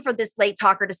more fun for this late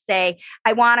talker to say,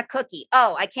 I want a cookie.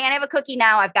 Oh, I can't have a cookie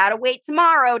now. I've got to wait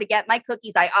tomorrow to get my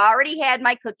cookies. I already had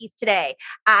my cookies today.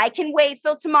 I can wait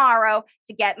till tomorrow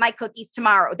to get my cookies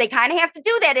tomorrow. They kind of have to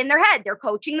do that in their head. They're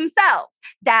coaching themselves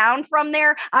down from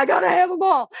their, I got to have them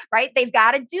all, right? They've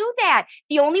got to do that.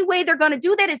 The only way they're going to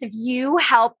do that is if you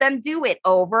help them do it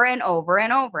over and over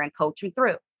and over and coach them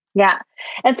through. Yeah.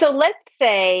 And so let's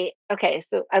say, okay,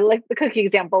 so I like the cookie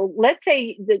example. Let's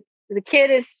say the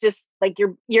kid is just like,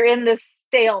 you're in this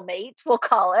stalemate, we'll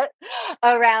call it,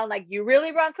 around like, you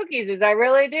really want cookies? As I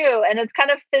really do. And it's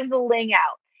kind of fizzling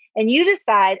out. And you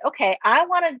decide, okay, I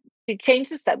want to change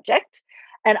the subject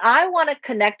and I want to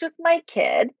connect with my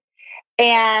kid.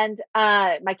 And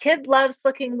my kid loves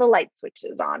flicking the light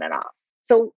switches on and off.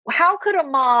 So how could a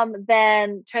mom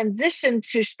then transition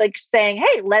to like saying,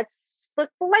 hey, let's flick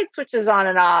the light switches on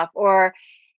and off? Or,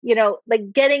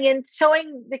 like getting in,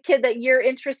 showing the kid that you're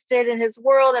interested in his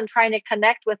world and trying to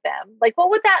connect with them. Like,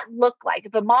 what would that look like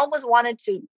if a mom wanted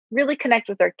to really connect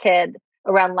with their kid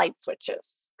around light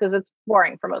switches? Because it's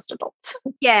boring for most adults.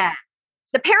 Yeah.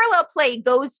 The parallel play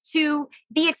goes to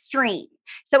the extreme.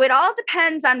 So it all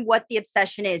depends on what the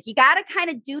obsession is. You got to kind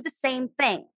of do the same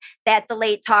thing that the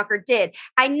late talker did.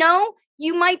 I know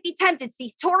you might be tempted.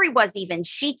 See, Tori was even.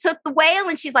 She took the whale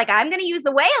and she's like, I'm going to use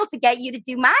the whale to get you to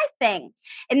do my thing.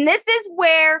 And this is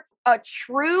where a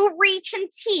true reach and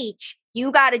teach,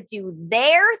 you got to do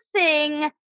their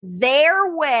thing,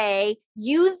 their way,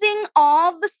 using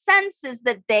all the senses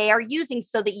that they are using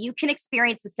so that you can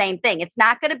experience the same thing. It's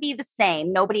not going to be the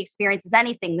same. Nobody experiences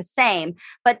anything the same,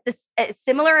 but this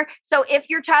similar. So if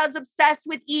your child's obsessed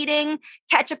with eating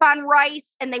ketchup on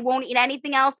rice and they won't eat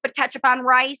anything else but ketchup on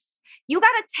rice, you got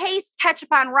to taste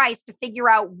ketchup on rice to figure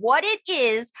out what it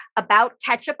is about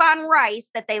ketchup on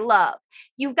rice that they love.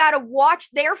 You've got to watch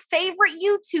their favorite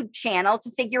YouTube channel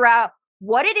to figure out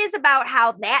what it is about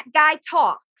how that guy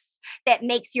talks that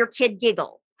makes your kid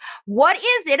giggle. What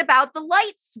is it about the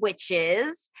light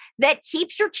switches that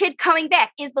keeps your kid coming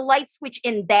back? Is the light switch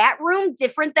in that room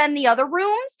different than the other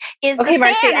rooms? Is okay, the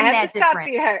fan Marcy, in I have that to stop different?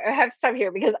 here. I have to stop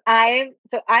here because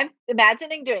I'm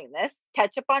imagining doing this: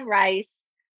 ketchup on rice,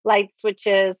 light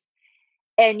switches,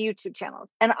 and YouTube channels,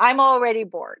 and I'm already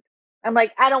bored. I'm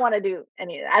like, I don't want to do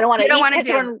any of that. I don't want to eat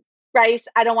ketchup on rice.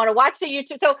 I don't want to watch the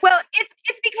YouTube. So, well,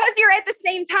 it's because you're at the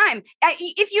same time.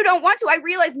 If you don't want to, I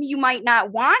realize you might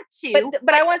not want to.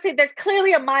 But I want to say there's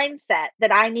clearly a mindset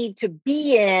that I need to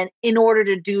be in order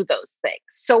to do those things.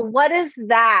 So what is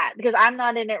that? Because I'm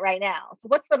not in it right now. So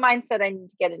what's the mindset I need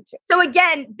to get into? So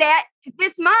again, that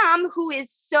this mom who is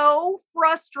so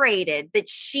frustrated that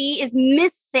she is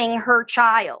missing her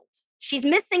child. She's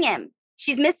missing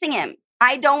him.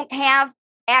 I don't have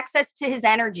access to his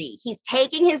energy. He's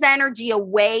taking his energy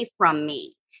away from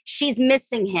me. She's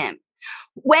missing him.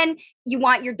 When you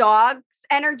want your dog's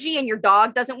energy and your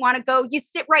dog doesn't want to go, you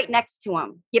sit right next to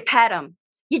him. You pet him.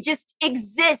 You just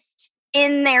exist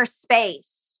in their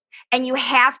space. And you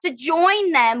have to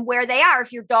join them where they are.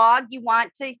 If your dog, you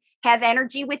want to have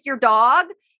energy with your dog,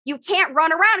 you can't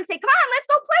run around and say, come on, let's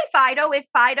go play Fido, if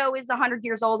Fido is 100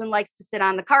 years old and likes to sit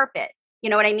on the carpet. You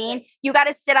know what I mean? You got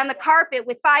to sit on the carpet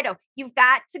with Fido. You've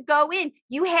got to go in.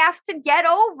 You have to get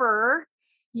over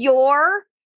your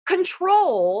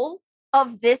control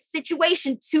of this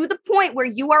situation to the point where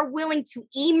you are willing to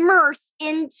immerse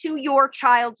into your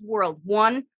child's world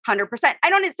 100%. I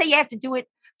don't say you have to do it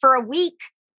for a week.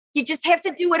 You just have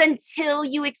to do it until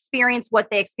you experience what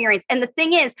they experience. And the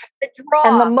thing is, the draw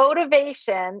and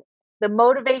the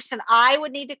motivation I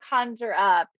would need to conjure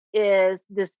up is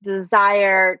this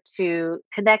desire to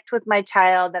connect with my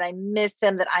child, that I miss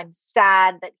him, that I'm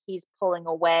sad that he's pulling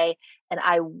away and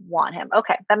I want him.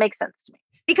 Okay, that makes sense to me.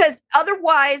 Because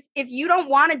otherwise, if you don't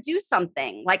want to do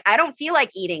something, like I don't feel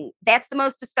like eating, that's the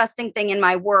most disgusting thing in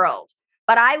my world.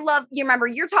 But I love, you remember,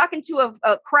 you're talking to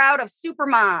a crowd of super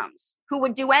moms who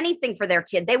would do anything for their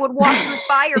kid. They would walk through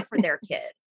fire for their kid.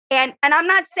 And I'm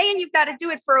not saying you've got to do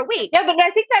it for a week. Yeah, but I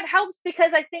think that helps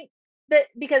because I think that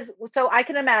so I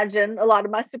can imagine a lot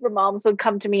of my super moms would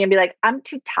come to me and be like, I'm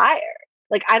too tired.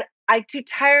 Like I'm too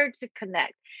tired to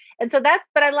connect. And so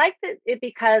but I like it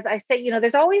because I say,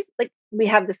 there's always like, we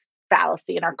have this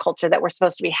fallacy in our culture that we're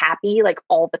supposed to be happy like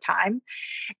all the time.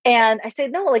 And I say,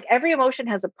 no, like every emotion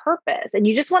has a purpose. And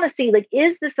you just want to see, like,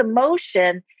 is this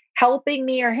emotion helping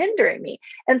me or hindering me?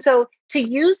 And so to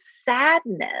use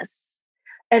sadness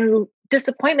and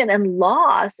disappointment and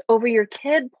loss over your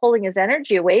kid pulling his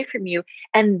energy away from you,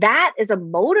 and that is a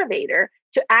motivator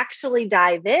to actually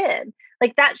dive in.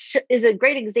 Like that is a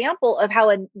great example of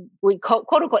how we quote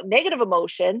unquote negative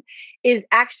emotion is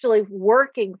actually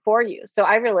working for you. So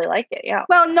I really like it. Yeah.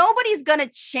 Well, nobody's going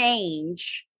to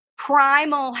change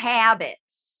primal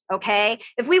habits. Okay.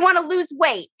 If we want to lose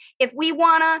weight, if we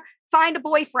want to find a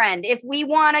boyfriend, if we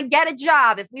want to get a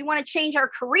job, if we want to change our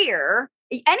career,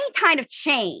 any kind of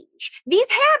change, these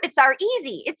habits are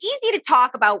easy. It's easy to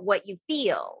talk about what you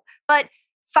feel, but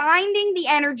finding the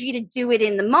energy to do it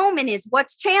in the moment is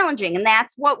what's challenging. And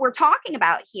that's what we're talking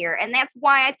about here. And that's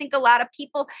why I think a lot of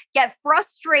people get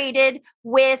frustrated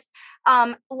with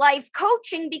life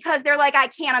coaching because they're like,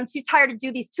 I'm too tired to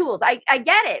do these tools. I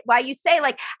get it. Why you say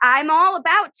like, I'm all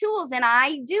about tools and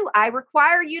I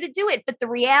require you to do it. But the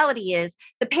reality is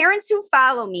the parents who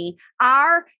follow me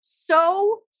are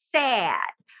so sad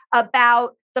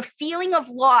about the feeling of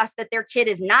loss that their kid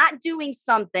is not doing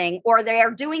something, or they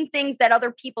are doing things that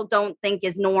other people don't think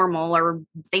is normal or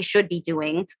they should be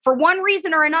doing for one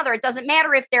reason or another. It doesn't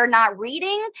matter if they're not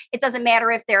reading. It doesn't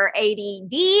matter if they're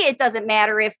ADD. It doesn't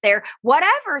matter if they're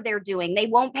whatever they're doing. They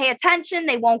won't pay attention.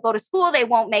 They won't go to school. They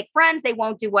won't make friends. They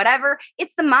won't do whatever.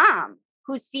 It's the mom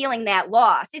who's feeling that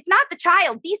loss. It's not the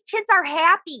child. These kids are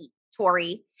happy,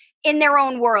 Tori, in their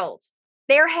own world.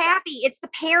 They're happy. It's the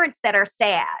parents that are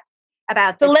sad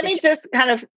about this. So let me just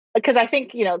kind of, because I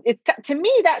think, to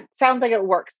me, that sounds like it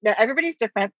works. Now, everybody's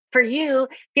different. For you,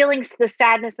 feeling the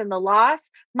sadness and the loss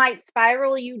might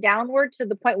spiral you downward to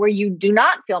the point where you do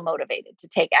not feel motivated to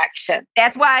take action.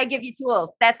 That's why I give you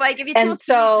tools. And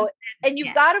so, and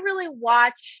you've got to really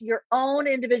watch your own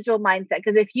individual mindset.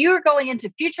 Because if you're going into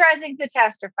futurizing,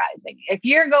 catastrophizing, if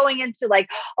you're going into like,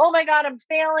 oh my God, I'm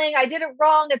failing, I did it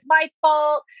wrong, it's my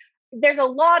fault, there's a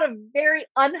lot of very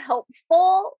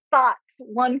unhelpful thoughts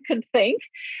one could think,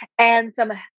 and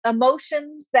some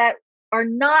emotions that are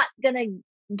not going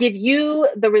to give you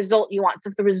the result you want. So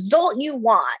if the result you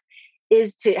want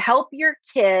is to help your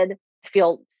kid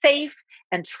feel safe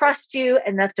and trust you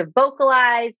enough to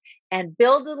vocalize and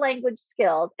build the language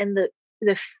skills, and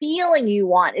the feeling you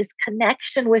want is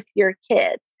connection with your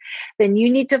kids, then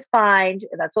you need to find,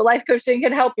 and that's what life coaching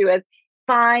can help you with,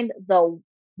 find the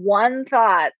one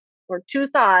thought or two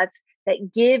thoughts that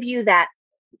give you that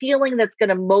feeling that's going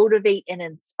to motivate and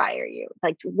inspire you.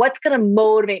 Like, what's going to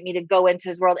motivate me to go into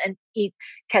his world and eat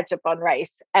ketchup on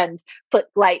rice and put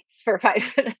lights for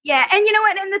 5 minutes? Yeah. And you know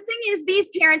what? And the thing is, these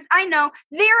parents, I know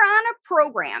they're on a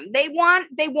program. They want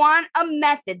a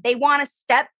method. They want a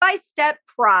step-by-step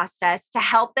process to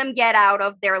help them get out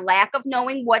of their lack of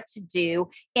knowing what to do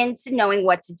into knowing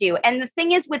what to do. And the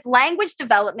thing is, with language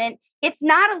development, it's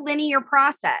not a linear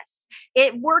process.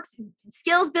 It works,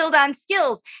 skills build on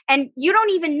skills. And you don't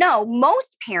even know,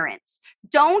 most parents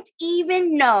don't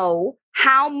even know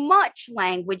how much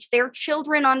language their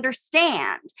children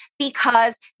understand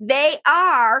because they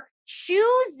are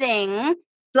choosing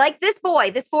like this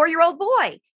boy, this 4-year-old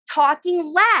boy,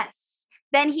 talking less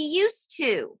than he used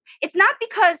to. It's not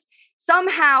because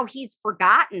somehow he's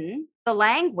forgotten the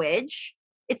language.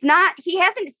 It's not, he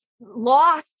hasn't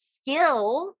lost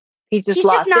skill. He's just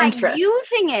not interest.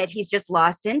 using it. He's just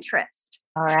lost interest.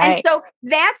 All right. And so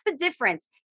that's the difference.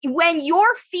 When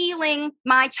you're feeling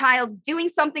my child's doing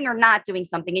something or not doing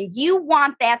something, and you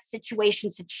want that situation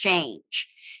to change,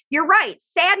 you're right.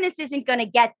 Sadness isn't going to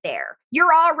get there.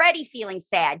 You're already feeling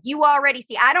sad. You already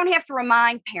see, I don't have to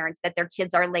remind parents that their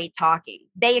kids are late talking.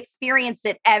 They experience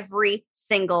it every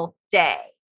single day.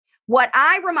 What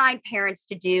I remind parents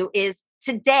to do is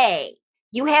today,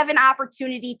 you have an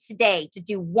opportunity today to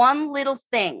do one little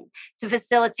thing to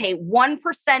facilitate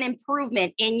 1%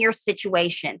 improvement in your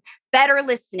situation. Better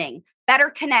listening, better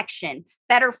connection,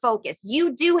 better focus.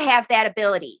 You do have that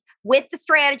ability with the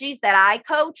strategies that I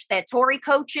coach, that Tori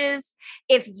coaches,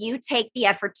 if you take the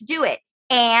effort to do it.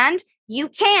 And you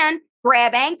can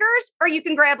grab anchors or you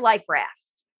can grab life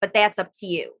rafts, but that's up to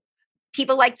you.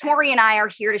 People like Tori and I are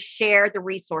here to share the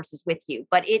resources with you,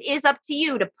 but it is up to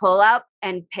you to pull up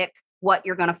and pick what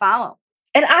you're going to follow.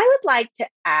 And I would like to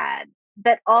add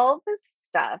that all this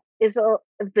stuff is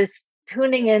this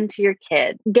tuning into your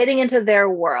kid, getting into their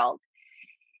world.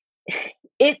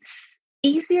 It's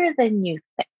easier than you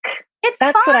think. That's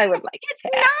fun. what I would like it's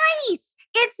to add. Nice.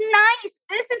 It's nice.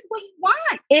 This is what you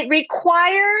want. It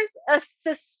requires a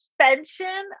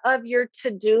suspension of your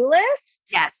to-do list.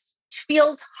 Yes. Which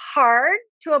feels hard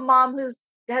to a mom who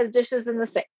has dishes in the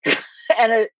sink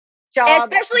and a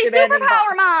job. Especially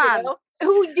superpower moms.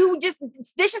 Who do just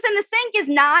dishes in the sink is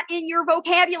not in your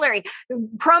vocabulary.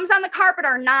 Crumbs on the carpet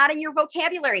are not in your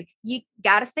vocabulary. You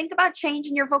got to think about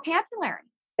changing your vocabulary.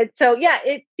 And so, yeah,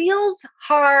 it feels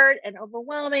hard and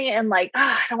overwhelming and like,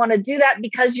 I don't want to do that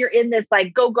because you're in this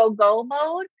like go, go, go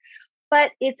mode.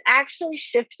 But it's actually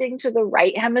shifting to the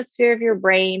right hemisphere of your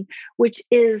brain, which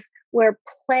is where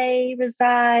play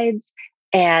resides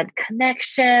and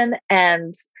connection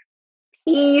and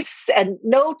peace and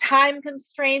no time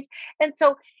constraints. And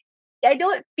so I know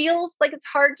it feels like it's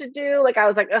hard to do. Like I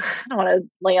was like, I don't want to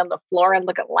lay on the floor and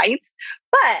look at lights.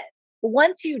 But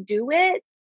once you do it,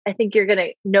 I think you're going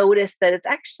to notice that it's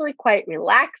actually quite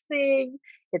relaxing.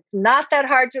 It's not that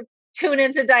hard to tune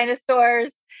into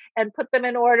dinosaurs and put them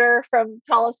in order from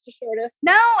tallest to shortest.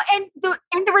 No, and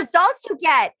the results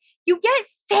you get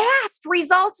fast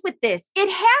results with this.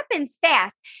 It happens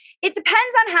fast. It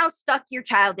depends on how stuck your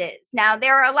child is. Now,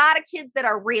 there are a lot of kids that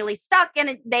are really stuck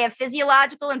and they have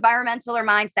physiological, environmental, or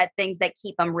mindset things that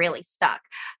keep them really stuck.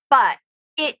 But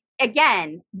it,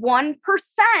 again, 1%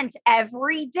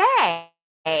 every day.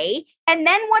 And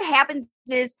then what happens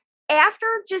is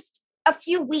after just a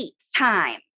few weeks'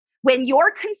 time, when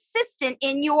you're consistent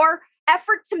in your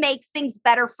effort to make things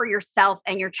better for yourself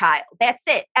and your child, that's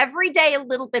it. Every day, a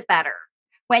little bit better.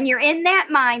 When you're in that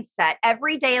mindset,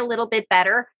 every day, a little bit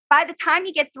better. By the time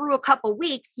you get through a couple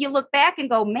weeks, you look back and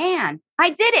go, man, I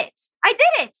did it. I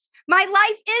did it. My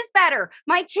life is better.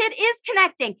 My kid is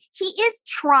connecting. He is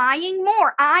trying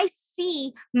more. I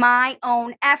see my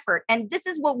own effort. And this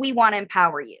is what we want to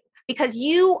empower you, because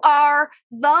you are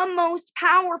the most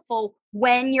powerful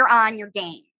when you're on your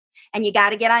game. And you got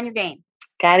to get on your game.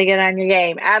 Got to get on your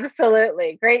game.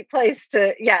 Absolutely. Great place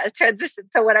to, transition.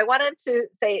 So what I wanted to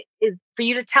say is for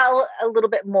you to tell a little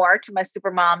bit more to my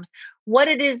super moms, what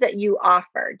it is that you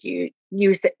offer. Do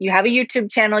you have a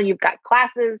YouTube channel, you've got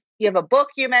classes, you have a book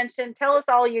you mentioned. Tell us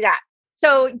all you got.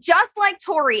 So just like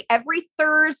Tori, every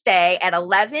Thursday at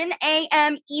 11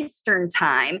 a.m. Eastern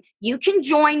time, you can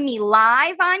join me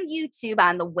live on YouTube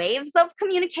on the Waves of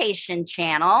Communication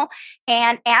channel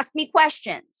and ask me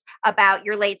questions about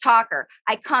your late talker.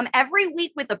 I come every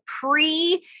week with a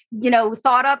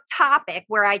thought up topic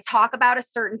where I talk about a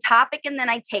certain topic and then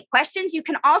I take questions. You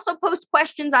can also post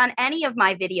questions on any of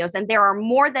my videos, and there are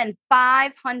more than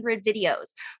 500 videos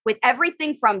with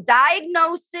everything from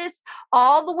diagnosis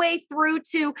all the way through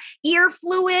to ear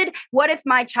fluid. What if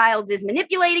my child is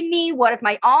manipulating me? What if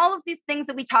all of the things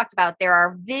that we talked about? There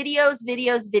are videos.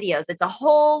 It's a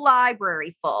whole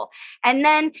library full. And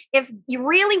then if you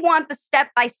really want the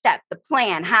step-by-step, the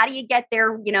plan, how do you get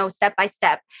there,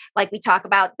 step-by-step, like we talk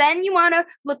about, then you want to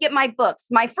look at my books.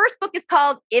 My first book is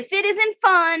called If It Isn't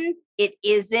Fun, It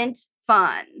Isn't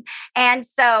Fun. And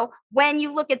so when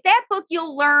you look at that book,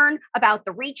 you'll learn about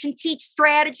the reach and teach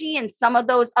strategy and some of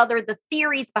the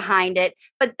theories behind it.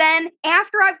 But then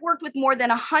after I've worked with more than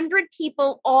 100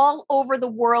 people all over the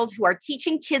world who are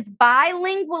teaching kids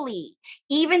bilingually,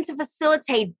 even to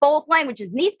facilitate both languages,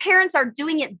 and these parents are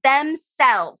doing it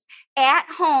themselves at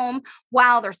home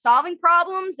while they're solving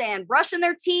problems and brushing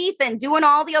their teeth and doing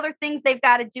all the other things they've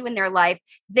got to do in their life,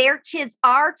 their kids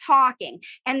are talking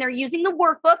and they're using the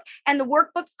workbook, and the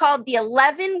workbook's called the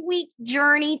 11-Week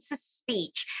Journey to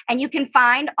Speech. And you can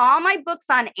find all my books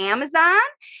on Amazon.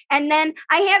 And then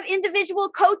I have individual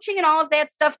coaching and all of that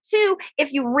stuff too,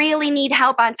 if you really need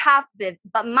help on top of it.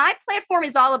 But my platform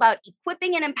is all about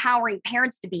equipping and empowering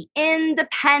parents to be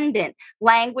independent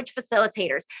language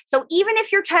facilitators. So even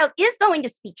if your child is going to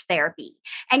speech therapy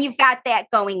and you've got that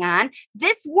going on,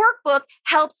 this workbook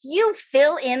helps you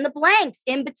fill in the blanks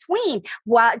in between,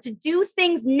 to do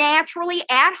things naturally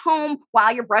at home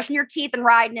while you're brushing your teeth and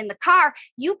riding in the car.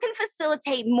 You can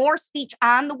facilitate more speech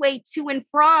on the way to and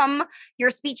from your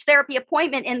speech therapy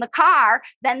appointment in the car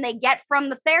than they get from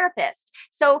the therapist.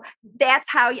 So that's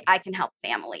how I can help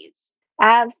families.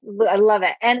 Absolutely. I love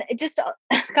it. And it just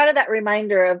kind of that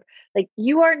reminder of like,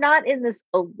 you are not in this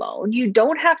alone. You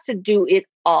don't have to do it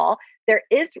all. There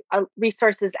is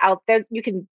resources out there. You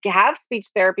can have speech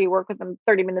therapy, work with them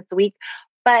 30 minutes a week,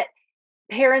 but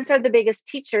parents are the biggest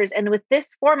teachers. And with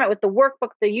this format, with the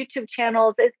workbook, the YouTube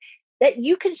channels, that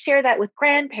you can share that with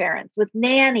grandparents, with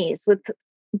nannies, with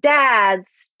dads,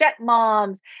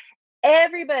 stepmoms.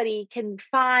 Everybody can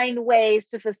find ways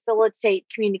to facilitate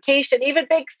communication. Even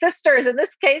big sisters, in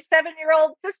this case,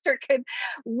 7-year-old sister, can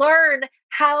learn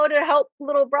how to help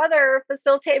little brother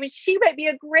facilitate. I mean, she might be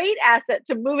a great asset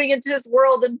to moving into this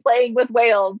world and playing with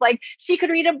whales. Like, she could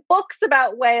read him books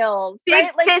about whales. Big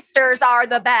sisters are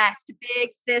the best. Big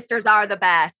sisters are the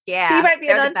best. Yeah. She might be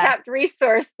an untapped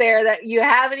resource there that you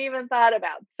haven't even thought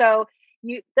about. So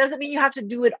doesn't mean you have to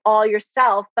do it all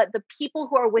yourself, but the people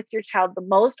who are with your child the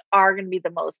most are going to be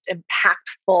the most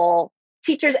impactful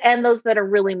teachers, and those that are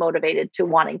really motivated to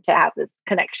wanting to have this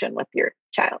connection with your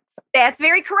child. That's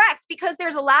very correct, because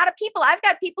there's a lot of people. I've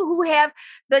got people who have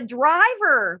the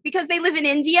driver because they live in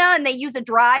India and they use a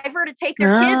driver to take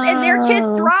their kids, and their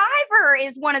kid's driver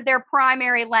is one of their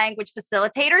primary language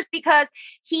facilitators because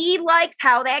he likes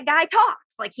how that guy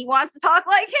talks. Like, he wants to talk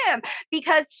like him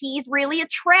because he's really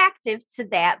attractive to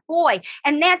that boy.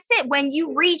 And that's it. When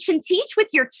you reach and teach with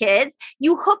your kids,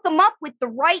 you hook them up with the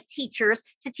right teachers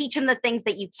to teach them the things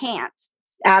that you can't.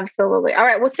 Absolutely. All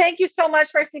right. Well, thank you so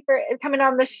much, Marcy, for coming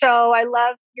on the show. I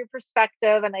love your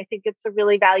perspective, and I think it's a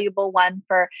really valuable one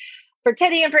for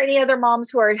Teddy and for any other moms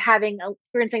who are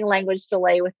experiencing a language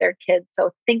delay with their kids.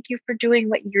 So thank you for doing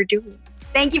what you're doing.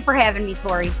 Thank you for having me,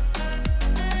 Tori.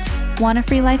 Want a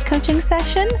free life coaching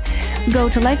session? Go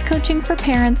to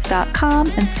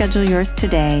lifecoachingforparents.com and schedule yours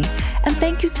today. And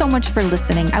thank you so much for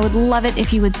listening. I would love it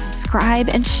if you would subscribe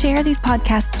and share these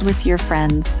podcasts with your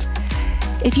friends.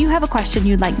 If you have a question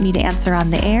you'd like me to answer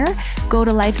on the air, go to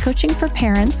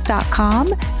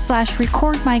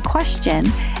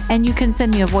lifecoachingforparents.com/recordmyquestion, and you can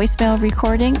send me a voicemail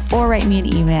recording or write me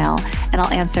an email, and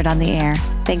I'll answer it on the air.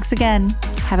 Thanks again.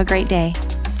 Have a great day.